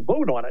supposed to go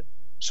vote on it.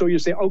 So you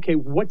say, okay,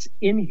 what's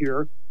in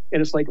here?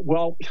 And it's like,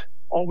 well,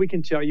 all we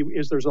can tell you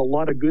is there's a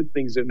lot of good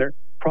things in there,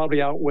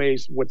 probably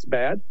outweighs what's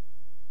bad.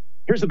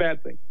 Here's the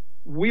bad thing.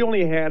 We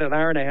only had an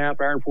hour and a half,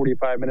 hour and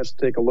 45 minutes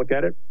to take a look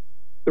at it.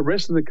 The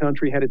rest of the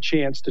country had a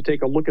chance to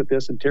take a look at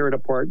this and tear it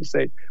apart and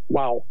say,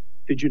 wow,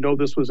 did you know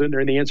this was in there?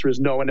 And the answer is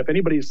no. And if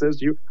anybody says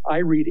to you, I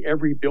read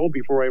every bill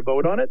before I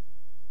vote on it,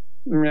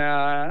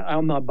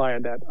 I'm not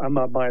buying that. I'm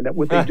not buying that.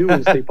 What they do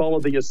is they follow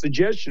the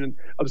suggestion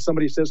of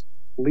somebody says,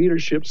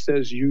 leadership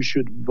says you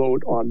should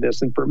vote on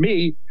this. And for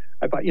me,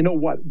 I thought, you know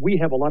what? We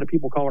have a lot of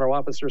people calling our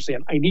office. They're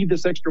saying, I need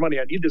this extra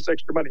money. I need this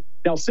extra money.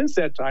 Now, since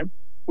that time,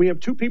 we have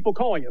two people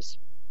calling us.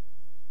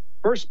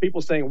 First, people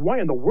saying, why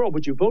in the world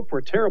would you vote for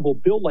a terrible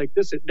bill like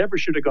this? It never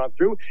should have gone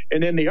through.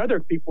 And then the other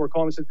people were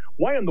calling and said,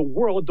 why in the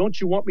world don't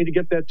you want me to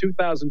get that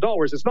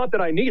 $2,000? It's not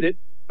that I need it,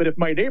 but if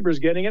my neighbor's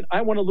getting it,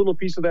 I want a little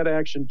piece of that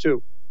action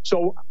too.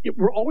 So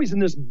we're always in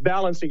this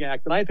balancing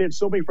act. And I've had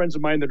so many friends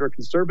of mine that are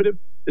conservative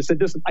that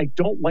said, listen, I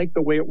don't like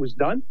the way it was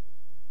done,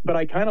 but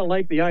I kind of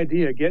like the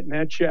idea of getting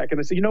that check. And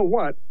I said, you know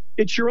what?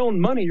 It's your own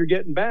money you're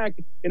getting back,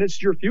 and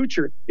it's your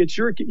future. It's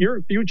your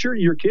future,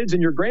 your kids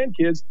and your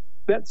grandkids.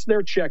 That's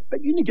their check.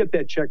 But you didn't get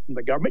that check from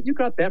the government. You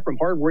got that from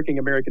hardworking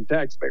American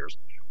taxpayers.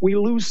 We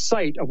lose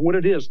sight of what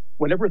it is.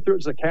 Whenever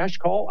there's a cash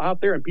call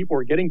out there and people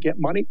are getting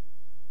money,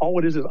 all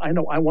it is I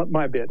know I want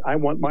my bit. I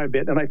want my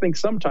bit. And I think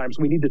sometimes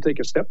we need to take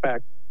a step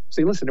back,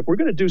 say, listen, if we're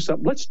going to do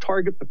something, let's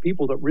target the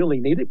people that really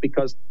need it,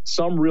 because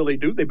some really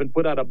do. They've been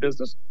put out of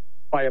business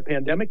by a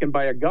pandemic and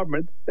by a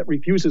government that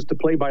refuses to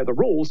play by the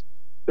rules.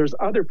 There's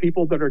other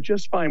people that are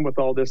just fine with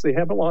all this. They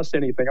haven't lost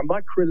anything. I'm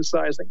not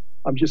criticizing.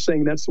 I'm just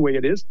saying that's the way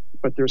it is.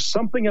 But there's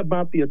something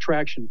about the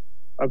attraction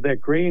of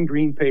that gray and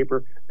green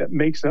paper that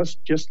makes us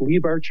just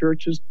leave our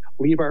churches,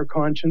 leave our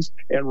conscience,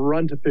 and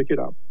run to pick it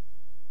up.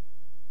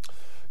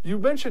 You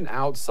mentioned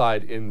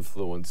outside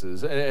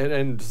influences,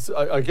 and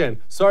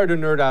again, sorry to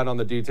nerd out on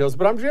the details,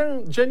 but I'm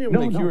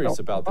genuinely curious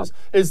about this.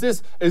 Is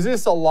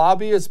this a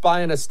lobbyist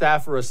buying a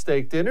staff for a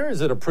steak dinner?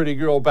 Is it a pretty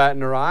girl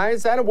batting her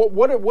eyes? Adam,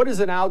 what is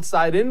an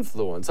outside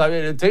influence? I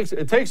mean, it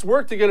takes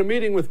work to get a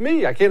meeting with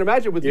me. I can't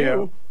imagine with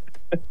you.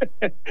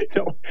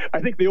 No,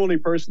 I think the only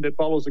person that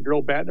follows a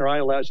girl batting her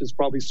eyelashes is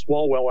probably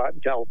Swalwell out in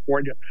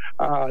California.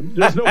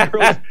 There's no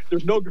girls.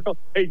 There's no girl.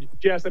 Hey,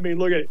 Jess, I mean,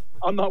 look at it.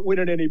 I'm not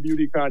winning any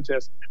beauty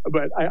contest,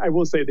 but I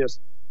will say this.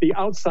 The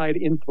outside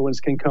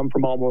influence can come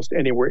from almost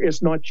anywhere.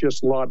 It's not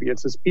just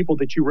lobbyists. It's people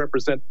that you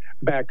represent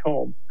back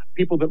home,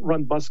 people that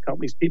run bus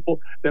companies,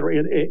 people that are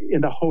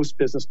in the host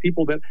business,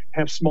 people that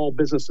have small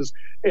businesses.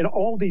 And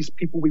all these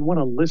people we want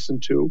to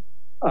listen to.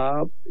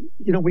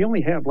 We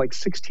only have like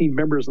 16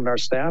 members in our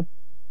staff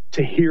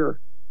to hear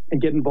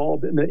and get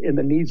involved in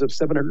the needs of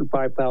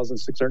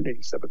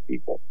 705,687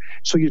 people.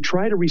 So you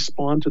try to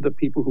respond to the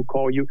people who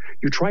call you.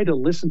 You try to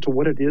listen to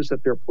what it is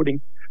that they're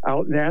putting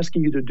out and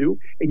asking you to do,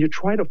 and you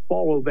try to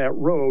follow that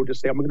road to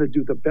say, I'm going to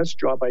do the best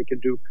job I can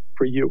do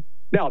for you.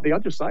 Now, the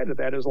other side of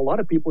that is a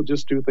lot of people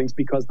just do things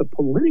because the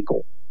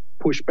political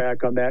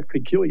pushback on that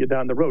could kill you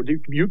down the road.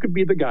 You could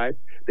be the guy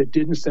that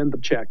didn't send the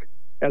check,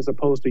 as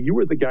opposed to you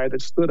were the guy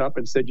that stood up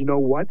and said, you know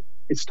what?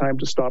 It's time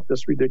to stop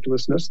this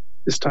ridiculousness.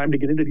 It's time to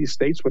get into these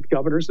states with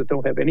governors that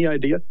don't have any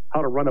idea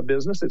how to run a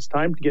business. It's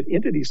time to get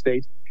into these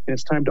states, and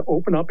it's time to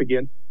open up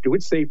again, do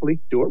it safely,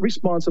 do it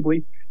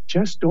responsibly.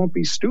 Just don't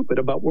be stupid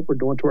about what we're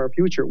doing to our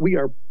future. We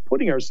are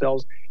putting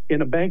ourselves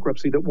in a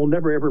bankruptcy that we'll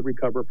never, ever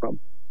recover from.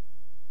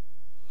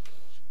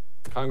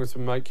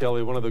 Congressman Mike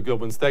Kelly, one of the good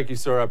ones. Thank you,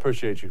 sir. I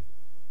appreciate you.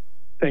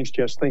 Thanks,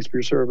 Jess. Thanks for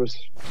your service.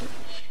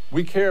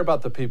 We care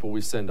about the people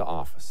we send to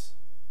office.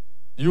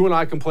 You and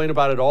I complain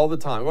about it all the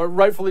time,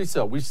 rightfully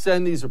so. We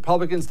send these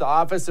Republicans to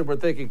office and we're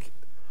thinking,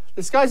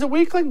 this guy's a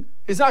weakling.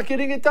 He's not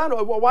getting it done.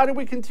 Why do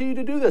we continue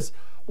to do this?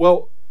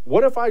 Well,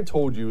 what if I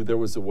told you there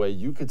was a way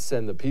you could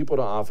send the people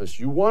to office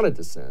you wanted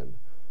to send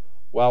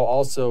while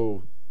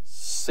also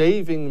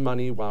saving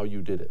money while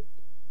you did it?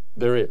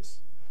 There is.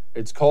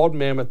 It's called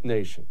Mammoth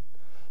Nation.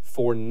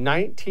 For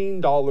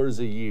 $19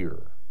 a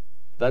year,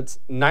 that's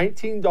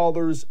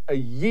 $19 a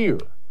year,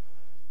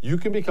 you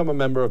can become a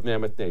member of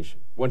Mammoth Nation.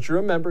 Once you're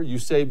a member, you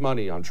save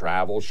money on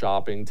travel,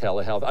 shopping,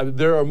 telehealth. I mean,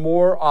 there are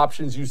more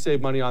options you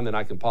save money on than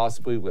I can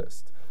possibly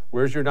list.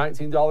 Where's your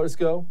 $19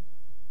 go?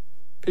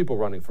 People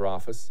running for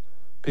office,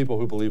 people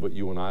who believe what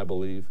you and I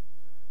believe.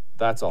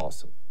 That's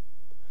awesome.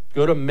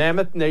 Go to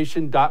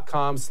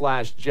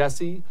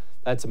mammothnation.com/Jesse.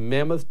 That's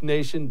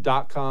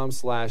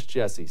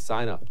mammothnation.com/Jesse.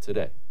 Sign up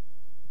today.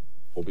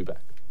 We'll be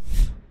back.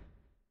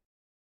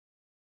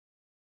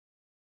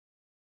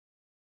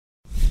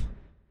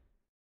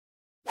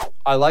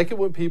 I like it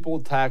when people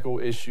tackle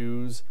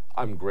issues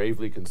I'm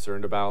gravely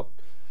concerned about.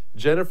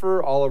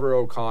 Jennifer Oliver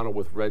O'Connell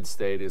with Red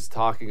State is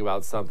talking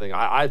about something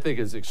I think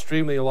is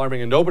extremely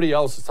alarming, and nobody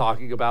else is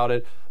talking about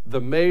it.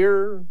 The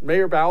Mayor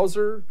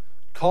Bowser,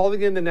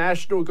 calling in the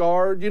National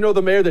Guard. You know,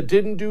 the mayor that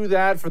didn't do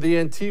that for the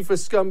Antifa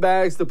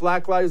scumbags, the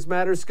Black Lives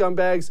Matter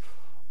scumbags.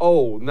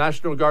 Oh,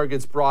 National Guard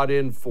gets brought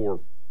in for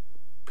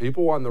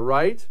people on the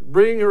right.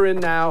 Bring her in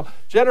now.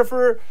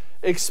 Jennifer,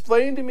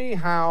 explain to me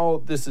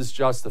how this is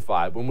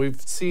justified. When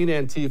we've seen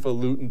Antifa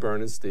loot and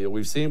burn and steal,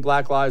 we've seen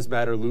Black Lives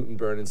Matter loot and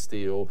burn and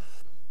steal.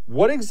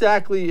 What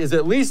exactly is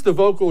at least the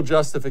vocal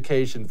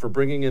justification for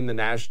bringing in the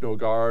National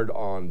Guard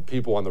on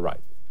people on the right?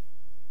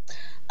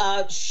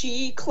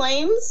 She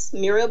claims,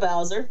 Muriel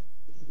Bowser,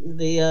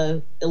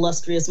 the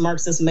illustrious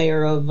Marxist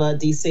mayor of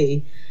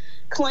D.C.,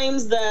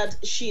 claims that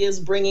she is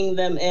bringing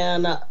them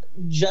in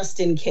just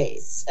in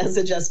case, as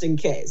a just in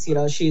case. You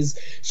know, she's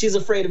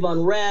afraid of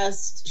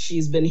unrest.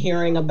 She's been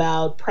hearing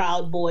about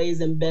Proud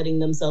Boys embedding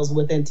themselves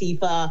with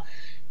Antifa.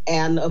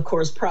 And, of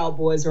course, Proud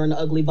Boys are an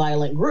ugly,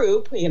 violent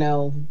group, you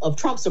know, of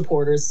Trump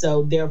supporters.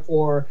 So,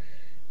 therefore,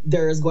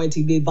 there is going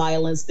to be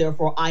violence.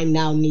 Therefore, I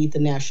now need the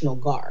National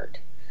Guard.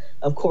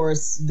 Of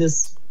course,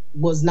 this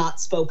was not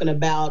spoken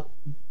about,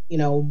 you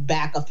know,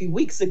 back a few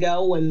weeks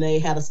ago when they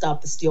had a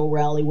Stop the Steal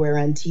rally where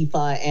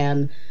Antifa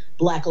and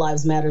Black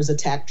Lives Matters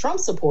attacked Trump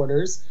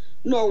supporters,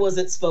 nor was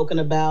it spoken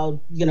about,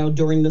 you know,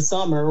 during the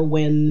summer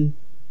when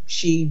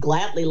she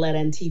gladly let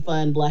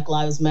Antifa and Black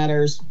Lives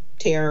Matters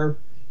tear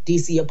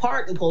DC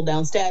apart and pull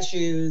down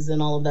statues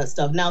and all of that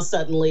stuff. Now,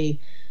 suddenly,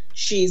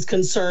 she's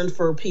concerned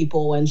for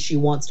people and she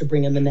wants to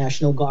bring in the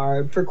National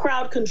Guard for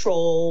crowd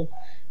control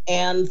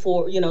and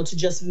for, you know, to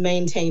just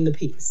maintain the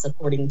peace,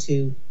 according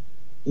to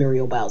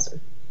Muriel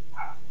Bowser.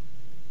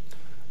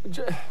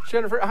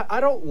 Jennifer, I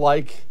don't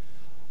like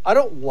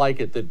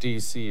it that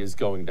D.C. is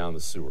going down the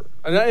sewer.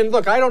 And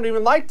look, I don't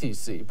even like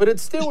D.C., but it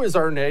still is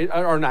our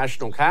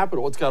national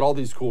capital. It's got all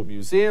these cool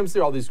museums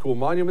there, all these cool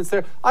monuments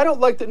there. I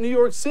don't like that New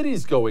York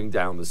City's going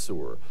down the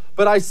sewer.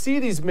 But I see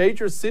these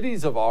major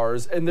cities of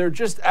ours, and they're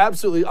just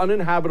absolutely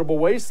uninhabitable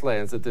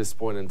wastelands at this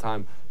point in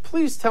time.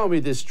 Please tell me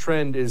this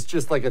trend is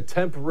just like a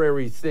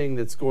temporary thing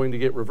that's going to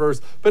get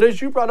reversed. But as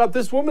you brought up,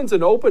 this woman's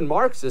an open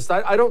Marxist.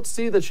 I don't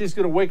see that she's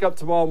going to wake up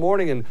tomorrow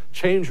morning and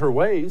change her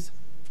ways.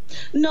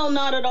 No,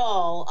 not at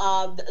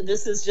all.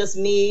 This is just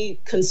me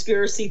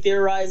conspiracy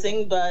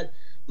theorizing, but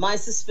my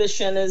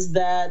suspicion is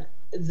that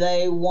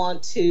they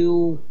want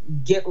to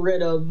get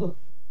rid of,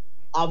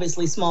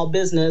 obviously, small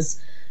business,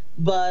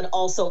 but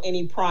also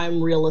any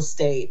prime real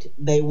estate.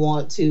 They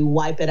want to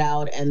wipe it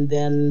out and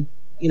then,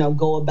 you know,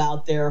 go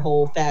about their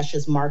whole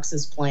fascist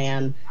Marxist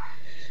plan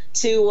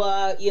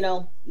to, you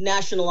know,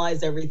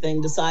 nationalize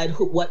everything, decide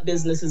what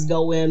businesses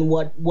go in,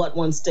 what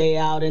ones stay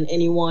out, and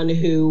anyone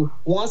who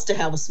wants to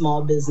have a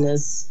small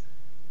business,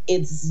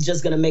 it's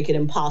just going to make it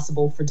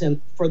impossible for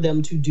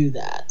them to do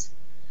that.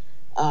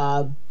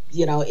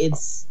 You know,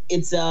 it's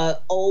a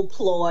old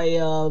ploy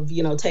of,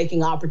 you know,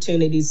 taking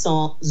opportunity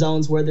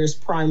zones where there's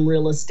prime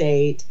real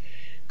estate,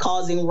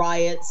 causing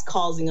riots,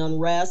 causing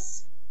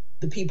unrest.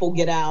 The people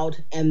get out,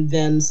 and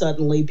then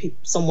suddenly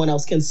someone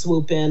else can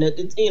swoop in.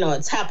 You know,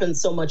 it's happened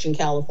so much in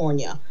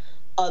California.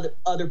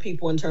 Other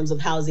people, in terms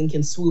of housing,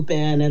 can swoop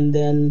in and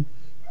then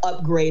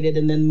upgrade it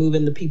and then move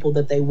in the people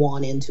that they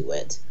want into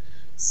it.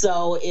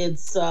 So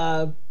it's,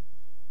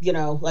 you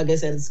know, like I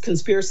said, it's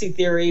conspiracy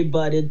theory,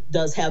 but it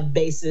does have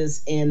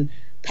basis in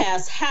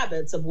past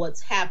habits of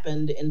what's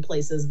happened in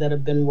places that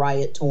have been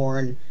riot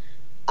torn,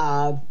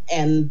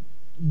 and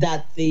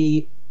that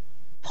the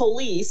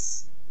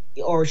police,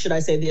 or should I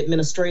say the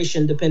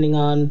administration, depending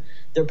on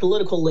their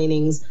political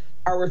leanings,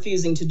 are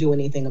refusing to do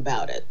anything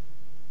about it.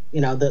 You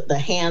know, the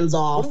hands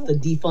off, the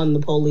defund the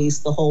police,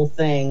 the whole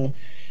thing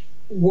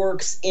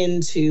works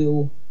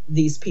into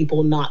these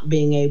people not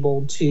being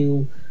able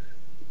to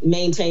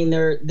maintain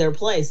their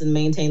place and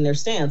maintain their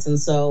stance. And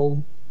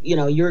so, you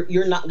know,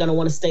 you're not going to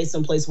want to stay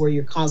someplace where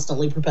you're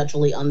constantly,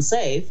 perpetually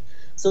unsafe.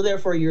 So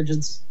therefore, you're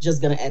just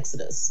going to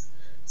exodus.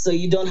 So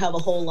you don't have a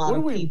whole lot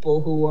of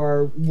people who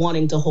are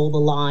wanting to hold the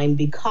line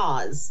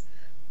because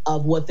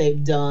of what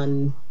they've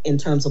done in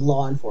terms of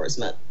law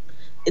enforcement.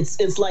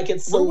 It's like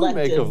it's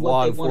selective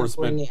what they want to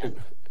bring in.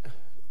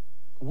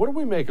 What do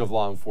we make of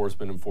law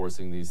enforcement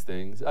enforcing these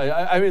things?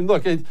 I mean,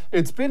 look,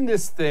 it's been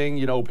this thing,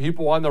 you know,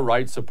 people on the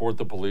right support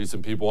the police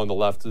and people on the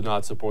left do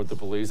not support the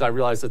police. I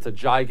realize it's a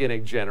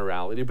gigantic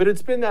generality, but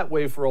it's been that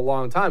way for a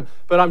long time.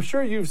 But I'm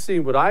sure you've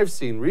seen what I've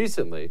seen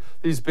recently.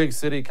 These big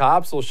city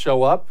cops will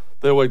show up.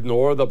 They'll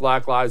ignore the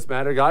Black Lives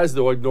Matter guys.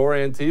 They'll ignore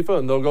Antifa,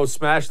 and they'll go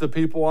smash the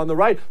people on the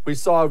right. We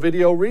saw a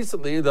video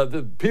recently that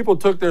the people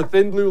took their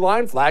thin blue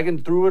line flag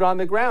and threw it on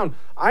the ground.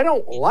 I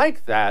don't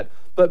like that.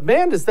 But,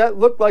 man, does that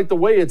look like the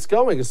way it's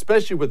going,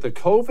 especially with the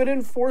COVID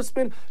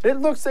enforcement?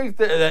 It looks like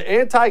the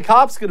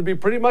anti-cop's going to be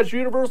pretty much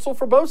universal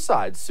for both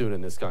sides soon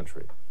in this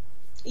country.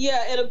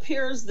 Yeah, it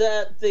appears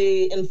that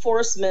the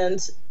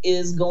enforcement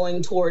is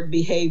going toward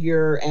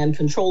behavior and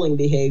controlling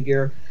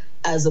behavior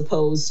as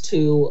opposed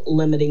to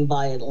limiting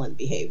violent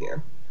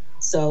behavior.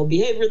 So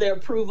behavior they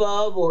approve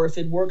of, or if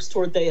it works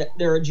toward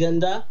their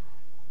agenda,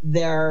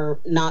 they're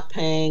not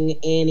paying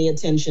any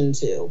attention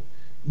to.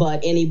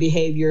 But any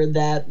behavior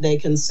that they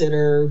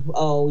consider,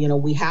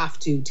 we have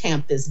to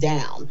tamp this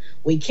down.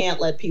 We can't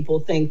let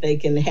people think they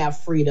can have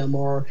freedom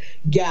or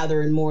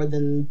gather in more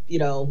than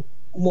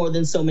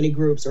so many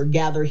groups or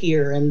gather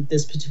here in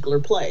this particular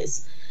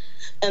place.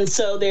 And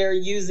so they're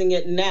using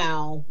it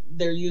now.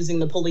 They're using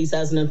the police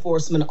as an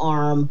enforcement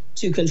arm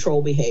to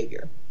control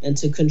behavior and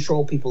to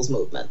control people's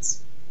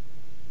movements.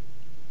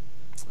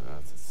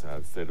 That's a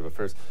sad state of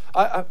affairs.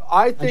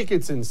 I think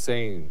it's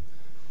insane.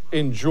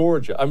 In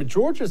Georgia, I mean,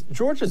 Georgia's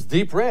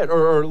deep red,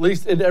 or at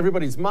least in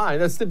everybody's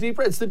mind, that's the deep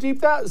red. It's the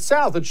deep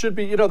South. It should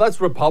be, that's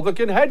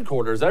Republican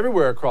headquarters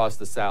everywhere across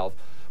the South.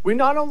 We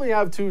not only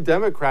have two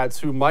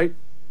Democrats who might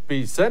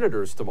be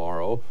senators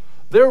tomorrow,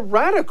 they're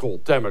radical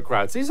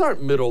Democrats. These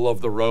aren't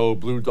middle-of-the-road,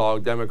 blue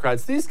dog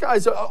Democrats. These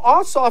guys,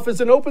 Ossoff is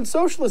an open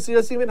socialist. He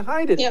doesn't even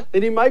hide it. Yeah.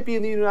 And he might be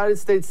in the United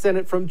States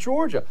Senate from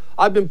Georgia.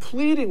 I've been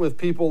pleading with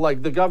people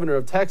like the governor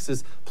of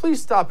Texas,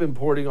 please stop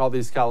importing all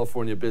these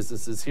California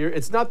businesses here.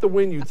 It's not the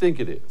win you think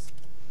it is.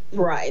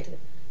 Right,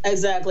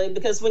 exactly.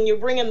 Because when you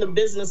bring in the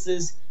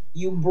businesses,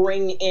 you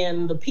bring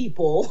in the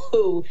people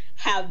who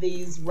have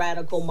these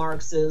radical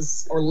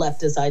Marxist or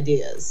leftist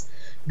ideas.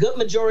 Good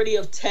majority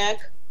of tech,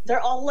 they're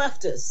all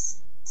leftists.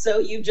 So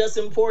you've just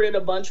imported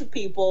a bunch of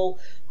people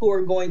who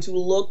are going to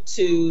look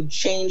to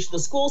change the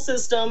school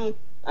system.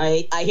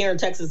 I hear in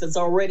Texas it's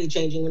already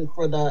changing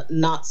for the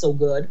not so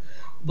good,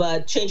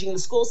 but changing the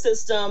school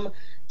system,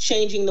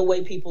 changing the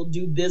way people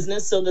do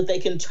business so that they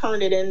can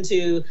turn it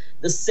into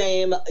the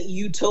same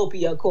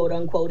utopia, quote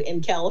unquote,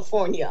 in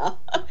California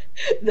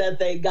that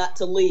they got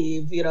to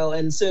leave,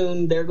 and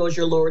soon there goes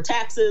your lower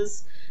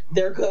taxes.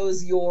 There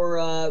goes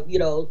your,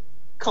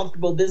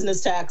 comfortable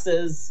business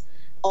taxes.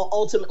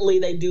 Ultimately,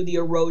 they do the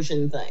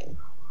erosion thing.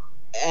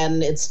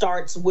 And it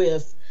starts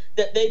with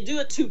that they do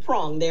it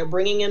two-pronged. They're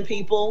bringing in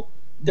people.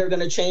 They're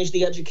going to change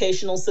the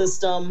educational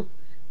system.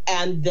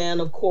 And then,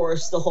 of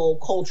course, the whole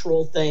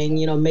cultural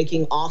thing,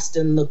 making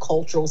Austin the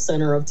cultural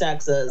center of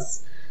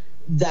Texas.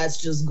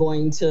 That's just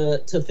going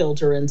to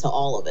filter into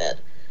all of it.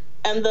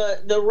 And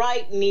the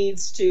right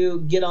needs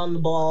to get on the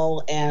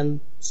ball and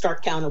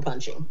start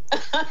counterpunching.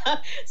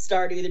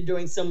 Start either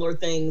doing similar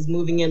things,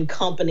 moving in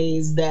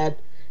companies that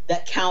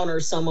counter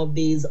some of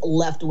these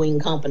left-wing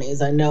companies.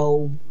 I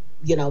know,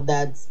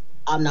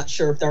 I'm not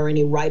sure if there are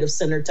any right of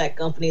center tech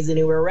companies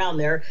anywhere around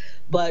there,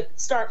 but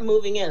start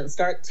moving in,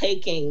 start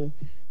taking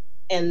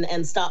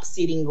and stop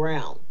ceding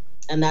ground.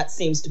 And that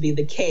seems to be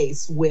the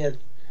case with,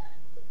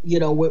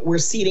 we're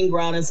ceding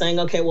ground and saying,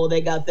 okay, well, they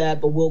got that,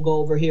 but we'll go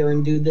over here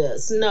and do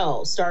this.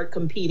 No, start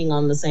competing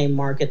on the same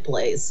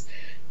marketplace.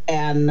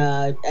 And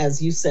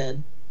as you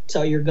said,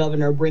 tell your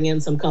governor, bring in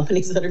some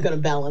companies that are going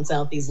to balance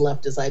out these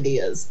leftist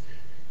ideas.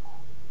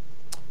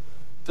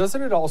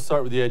 Doesn't it all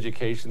start with the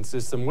education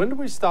system? When do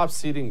we stop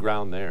ceding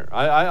ground there?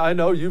 I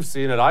know you've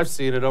seen it. I've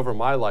seen it over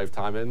my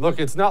lifetime. And look,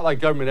 it's not like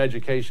government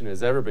education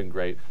has ever been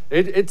great.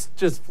 It's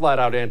just flat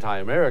out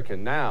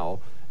anti-American now.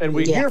 And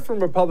we hear from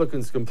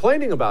Republicans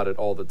complaining about it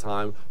all the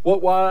time.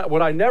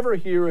 What I never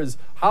hear is,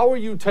 how are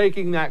you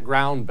taking that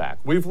ground back?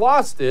 We've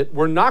lost it.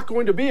 We're not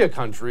going to be a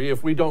country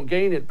if we don't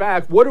gain it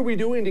back. What are we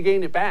doing to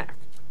gain it back?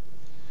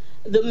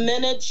 The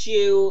minute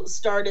you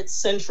started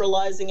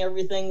centralizing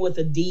everything with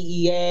the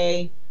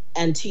DEA,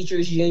 and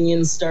teachers'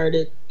 unions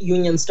started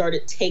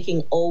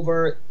taking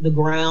over the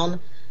ground,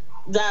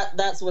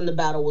 that's when the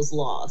battle was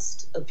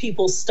lost.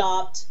 People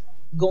stopped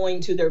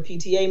going to their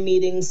PTA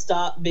meetings,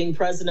 stopped being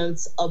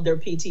presidents of their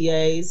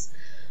PTAs.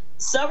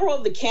 Several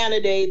of the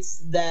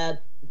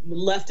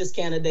leftist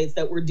candidates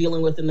that we're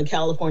dealing with in the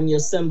California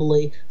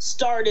Assembly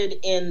started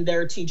in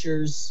their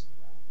teachers,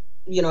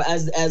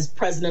 as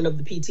president of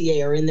the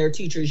PTA or in their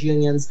teachers'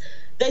 unions.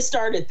 They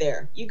started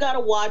there. You got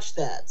to watch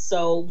that.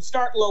 So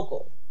start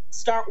local.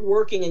 Start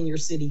working in your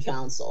city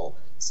council.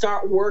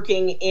 Start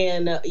working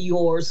in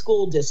your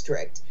school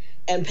district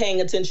and paying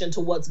attention to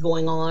what's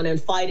going on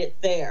and fight it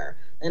there.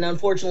 And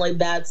unfortunately,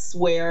 that's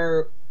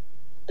where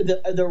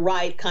the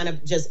right kind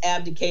of just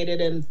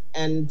abdicated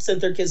and sent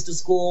their kids to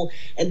school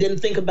and didn't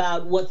think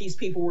about what these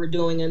people were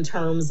doing in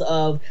terms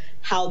of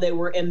how they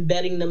were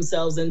embedding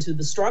themselves into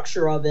the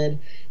structure of it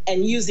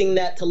and using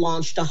that to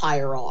launch to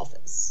higher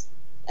office.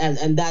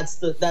 And that's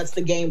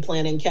the game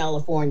plan in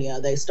California.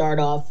 They start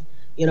off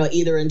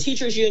either in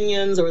teachers'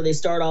 unions or they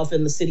start off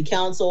in the city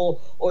council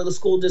or the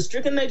school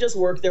district, and they just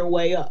work their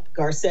way up.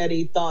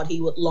 Garcetti thought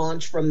he would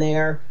launch from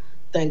there.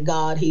 Thank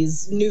God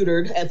he's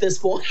neutered at this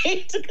point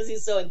because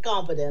he's so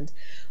incompetent.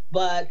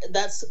 But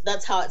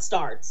that's how it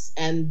starts,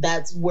 and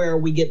that's where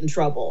we get in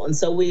trouble. And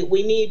so we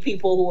need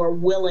people who are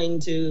willing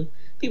to,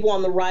 people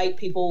on the right,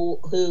 people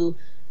who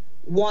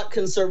want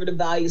conservative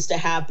values to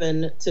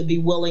happen, to be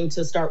willing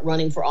to start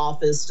running for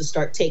office, to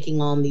start taking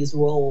on these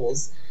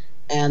roles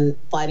and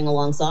fighting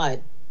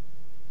alongside,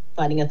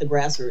 fighting at the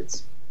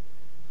grassroots.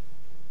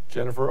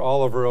 Jennifer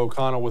Oliver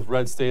O'Connell with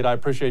Red State. I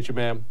appreciate you,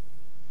 ma'am.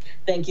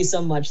 Thank you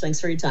so much.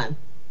 Thanks for your time.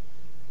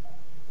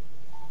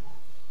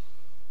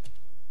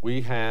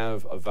 We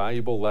have a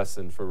valuable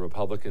lesson for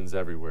Republicans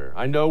everywhere.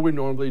 I know we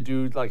normally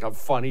do like a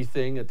funny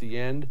thing at the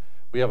end.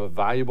 We have a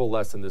valuable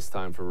lesson this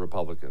time for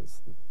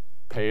Republicans.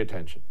 Pay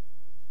attention.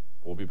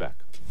 We'll be back.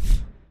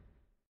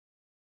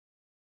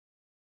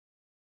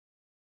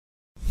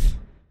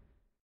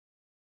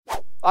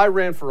 I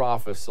ran for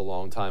office a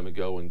long time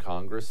ago in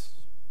Congress.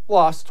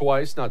 Lost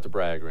twice, not to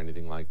brag or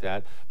anything like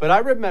that. But I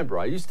remember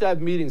I used to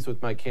have meetings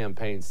with my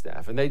campaign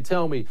staff, and they'd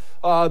tell me,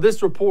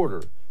 this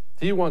reporter,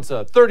 he wants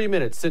a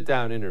 30-minute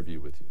sit-down interview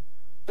with you.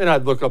 And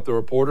I'd look up the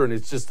reporter, and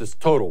it's just this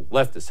total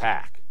leftist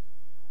hack.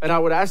 And I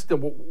would ask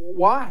them,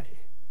 why?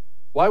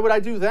 Why would I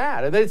do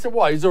that? And they'd say,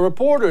 well, he's a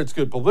reporter. It's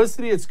good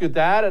publicity. It's good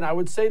that. And I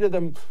would say to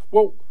them,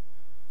 well,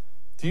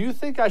 do you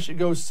think I should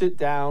go sit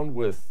down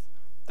with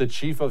the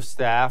chief of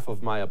staff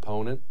of my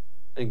opponent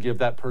and give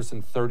that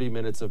person 30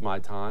 minutes of my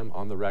time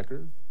on the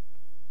record?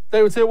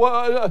 They would say,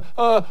 well,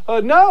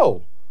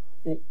 no.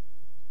 Well,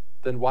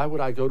 then why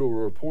would I go to a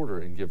reporter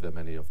and give them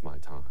any of my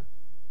time?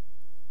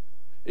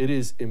 It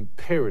is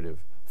imperative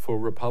for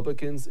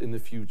Republicans in the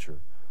future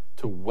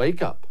to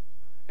wake up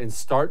and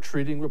start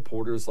treating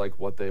reporters like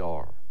what they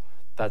are.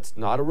 That's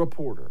not a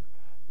reporter.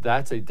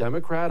 That's a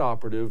Democrat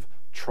operative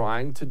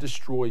trying to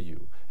destroy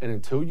you. And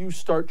until you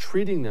start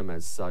treating them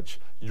as such,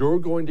 you're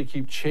going to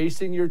keep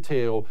chasing your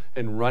tail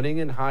and running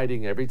and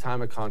hiding every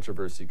time a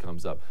controversy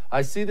comes up.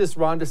 I see this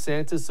Ron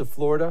DeSantis of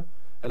Florida,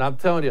 and I'm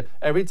telling you,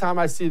 every time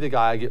I see the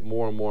guy, I get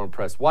more and more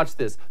impressed. Watch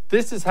this.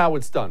 This is how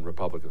it's done,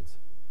 Republicans.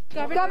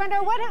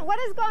 Governor, what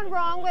has gone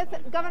wrong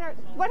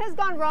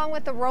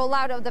with the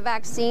rollout of the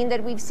vaccine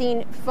that we've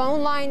seen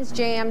phone lines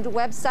jammed,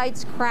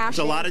 websites crashing? There's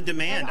a lot of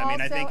demand. I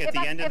mean, I think at the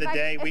end of the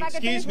day,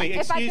 excuse me.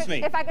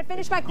 If I could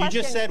finish my question.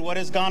 You just said what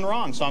has gone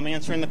wrong, so I'm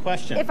answering the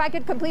question. If I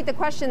could complete the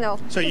question, though.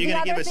 So you're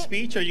going to give a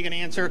speech, or are you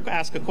going to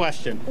ask a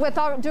question? With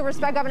all due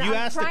respect, Governor, you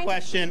asked the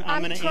question.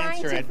 I'm going to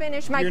answer it. I'm trying to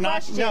finish my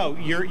question. No,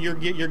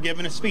 you're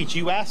giving a speech.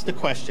 You asked the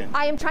question.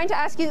 I am trying to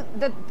ask you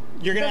the.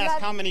 You're going to ask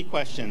how many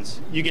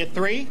questions? You get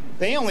 3?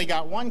 They only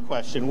got 1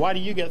 question. Why do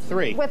you get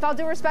 3? With all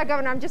due respect,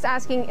 Governor, I'm just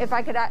asking if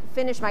I could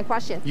finish my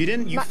question. You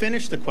didn't. You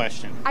finished the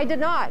question. I did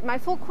not. My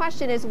full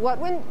question is, what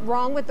went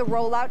wrong with the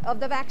rollout of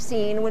the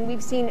vaccine when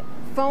we've seen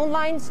phone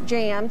lines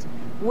jammed,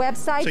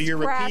 websites crashing? So you're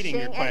repeating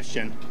your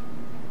question.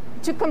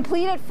 To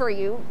complete it for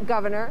you,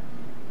 Governor,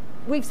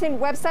 we've seen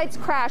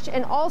websites crash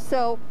and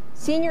also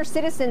senior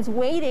citizens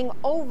waiting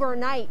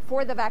overnight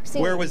for the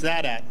vaccine. Where was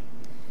that at?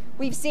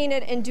 We've seen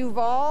it in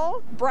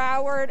Duval,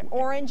 Broward,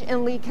 Orange,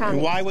 and Lee County.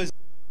 And why was...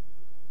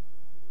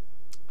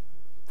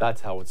 That's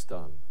how it's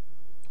done.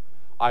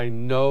 I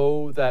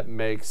know that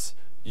makes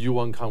you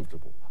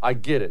uncomfortable. I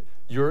get it.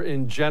 You're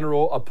in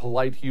general a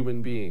polite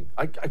human being.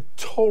 I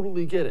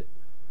totally get it.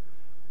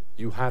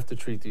 You have to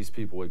treat these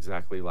people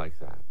exactly like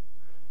that.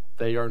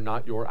 They are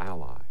not your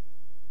ally.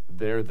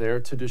 They're there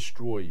to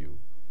destroy you.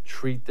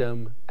 Treat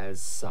them as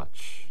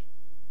such.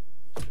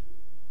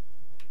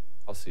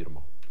 I'll see you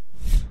tomorrow.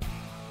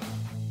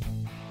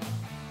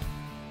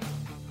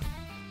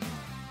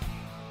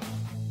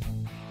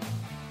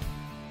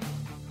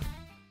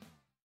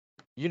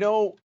 You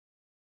know,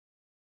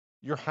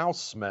 your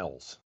house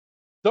smells.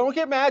 Don't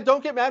get mad.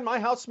 Don't get mad. My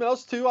house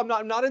smells too. I'm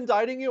not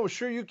indicting you. I'm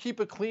sure you keep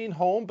a clean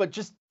home, but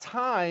just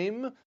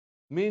time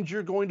means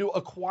you're going to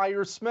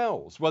acquire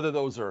smells, whether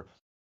those are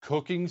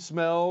cooking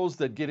smells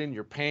that get in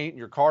your paint,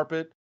 your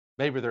carpet,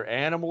 maybe they're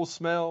animal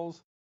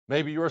smells,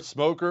 maybe you're a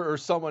smoker or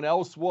someone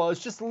else was.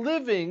 Just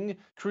living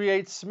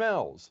creates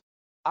smells.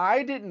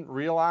 I didn't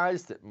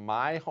realize that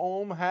my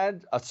home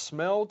had a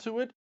smell to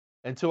it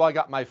until I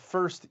got my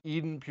first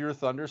Eden Pure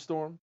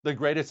Thunderstorm, the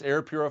greatest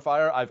air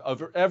purifier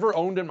I've ever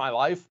owned in my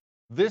life.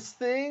 This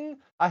thing,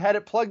 I had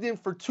it plugged in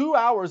for 2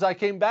 hours. I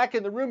came back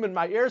in the room and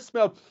my air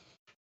smelled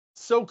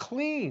so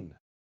clean.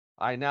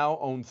 I now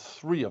own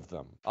 3 of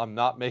them. I'm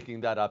not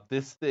making that up.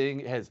 This thing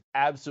has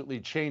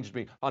absolutely changed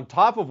me on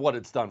top of what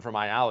it's done for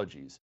my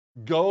allergies.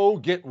 Go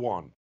get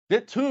one.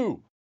 Get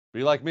 2.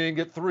 Be like me and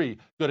get 3.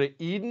 Go to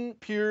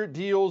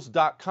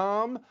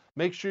EdenPureDeals.com.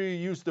 Make sure you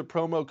use the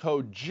promo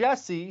code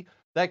Jesse.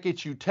 That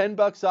gets you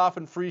 $10 off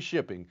and free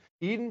shipping.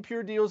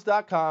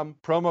 EdenPureDeals.com,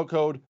 promo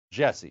code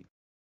Jesse.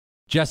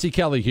 Jesse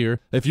Kelly here.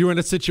 If you're in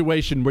a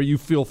situation where you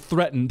feel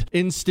threatened,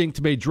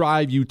 instinct may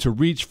drive you to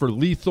reach for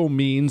lethal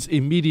means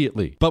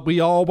immediately. But we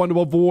all want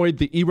to avoid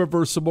the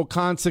irreversible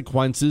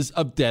consequences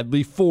of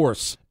deadly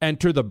force.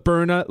 Enter the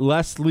Byrna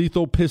Less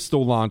Lethal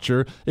Pistol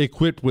Launcher,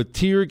 equipped with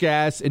tear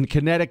gas and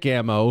kinetic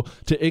ammo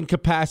to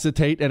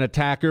incapacitate an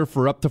attacker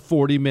for up to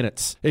 40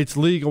 minutes. It's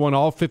legal in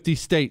all 50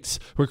 states,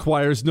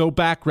 requires no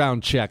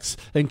background checks,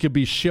 and can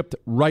be shipped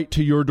right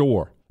to your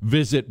door.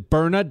 Visit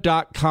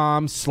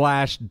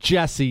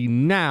Byrna.com/Jesse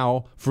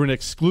now for an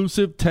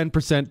exclusive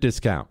 10%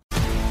 discount.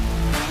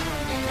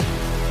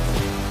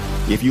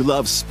 If you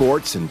love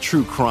sports and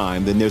true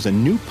crime, then there's a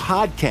new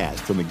podcast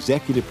from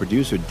executive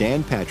producer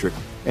Dan Patrick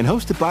and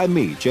hosted by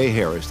me, Jay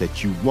Harris,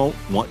 that you won't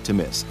want to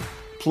miss.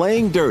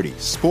 Playing Dirty: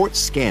 Sports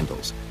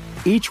Scandals.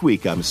 Each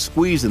week, I'm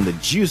squeezing the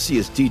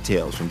juiciest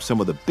details from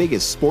some of the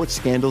biggest sports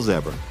scandals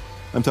ever.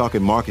 I'm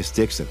talking Marcus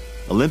Dixon,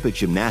 Olympic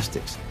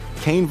gymnastics,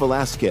 Cain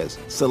Velasquez,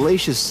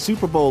 salacious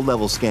Super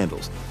Bowl-level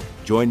scandals.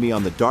 Join me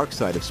on the dark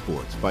side of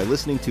sports by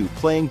listening to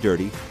Playing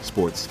Dirty: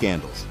 Sports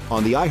Scandals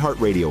on the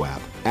iHeartRadio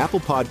app,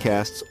 Apple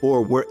Podcasts,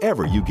 or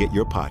wherever you get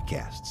your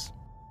podcasts.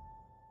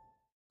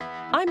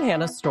 I'm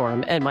Hannah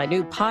Storm, and my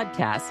new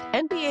podcast,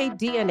 NBA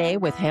DNA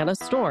with Hannah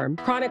Storm,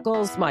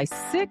 chronicles my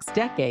 6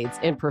 decades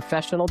in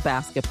professional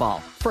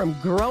basketball. From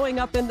growing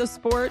up in the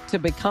sport to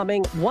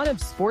becoming one of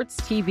sports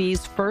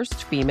TV's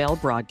first female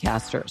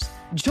broadcasters.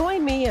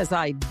 Join me as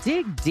I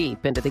dig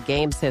deep into the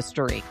game's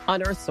history,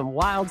 unearth some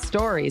wild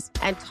stories,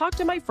 and talk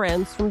to my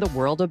friends from the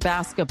world of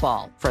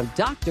basketball, from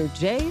Dr.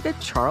 J to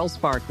Charles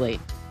Barkley.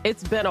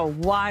 It's been a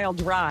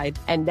wild ride,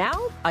 and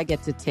now I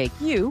get to take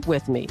you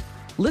with me.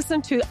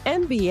 Listen to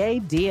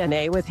NBA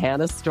DNA with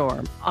Hannah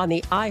Storm on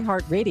the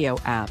iHeartRadio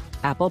app,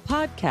 Apple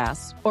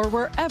Podcasts, or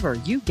wherever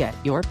you get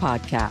your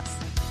podcasts.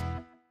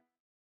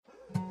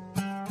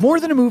 More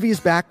Than a Movie is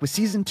back with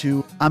Season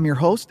 2. I'm your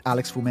host,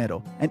 Alex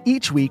Fumero, and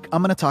each week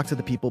I'm going to talk to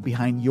the people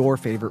behind your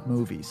favorite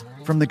movies.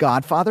 From The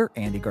Godfather,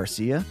 Andy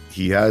Garcia.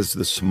 He has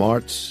the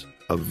smarts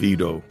of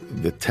Vito,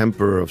 the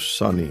temper of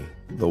Sonny,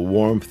 the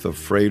warmth of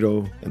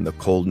Fredo, and the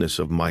coldness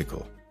of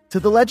Michael. To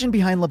the legend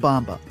behind La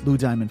Bamba, Lou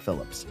Diamond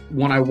Phillips.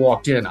 When I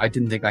walked in, I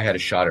didn't think I had a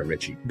shot at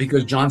Richie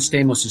because John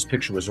Stamos'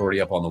 picture was already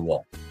up on the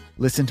wall.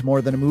 Listen to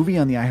More Than a Movie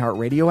on the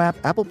iHeartRadio app,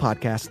 Apple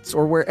Podcasts,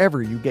 or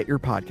wherever you get your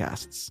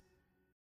podcasts.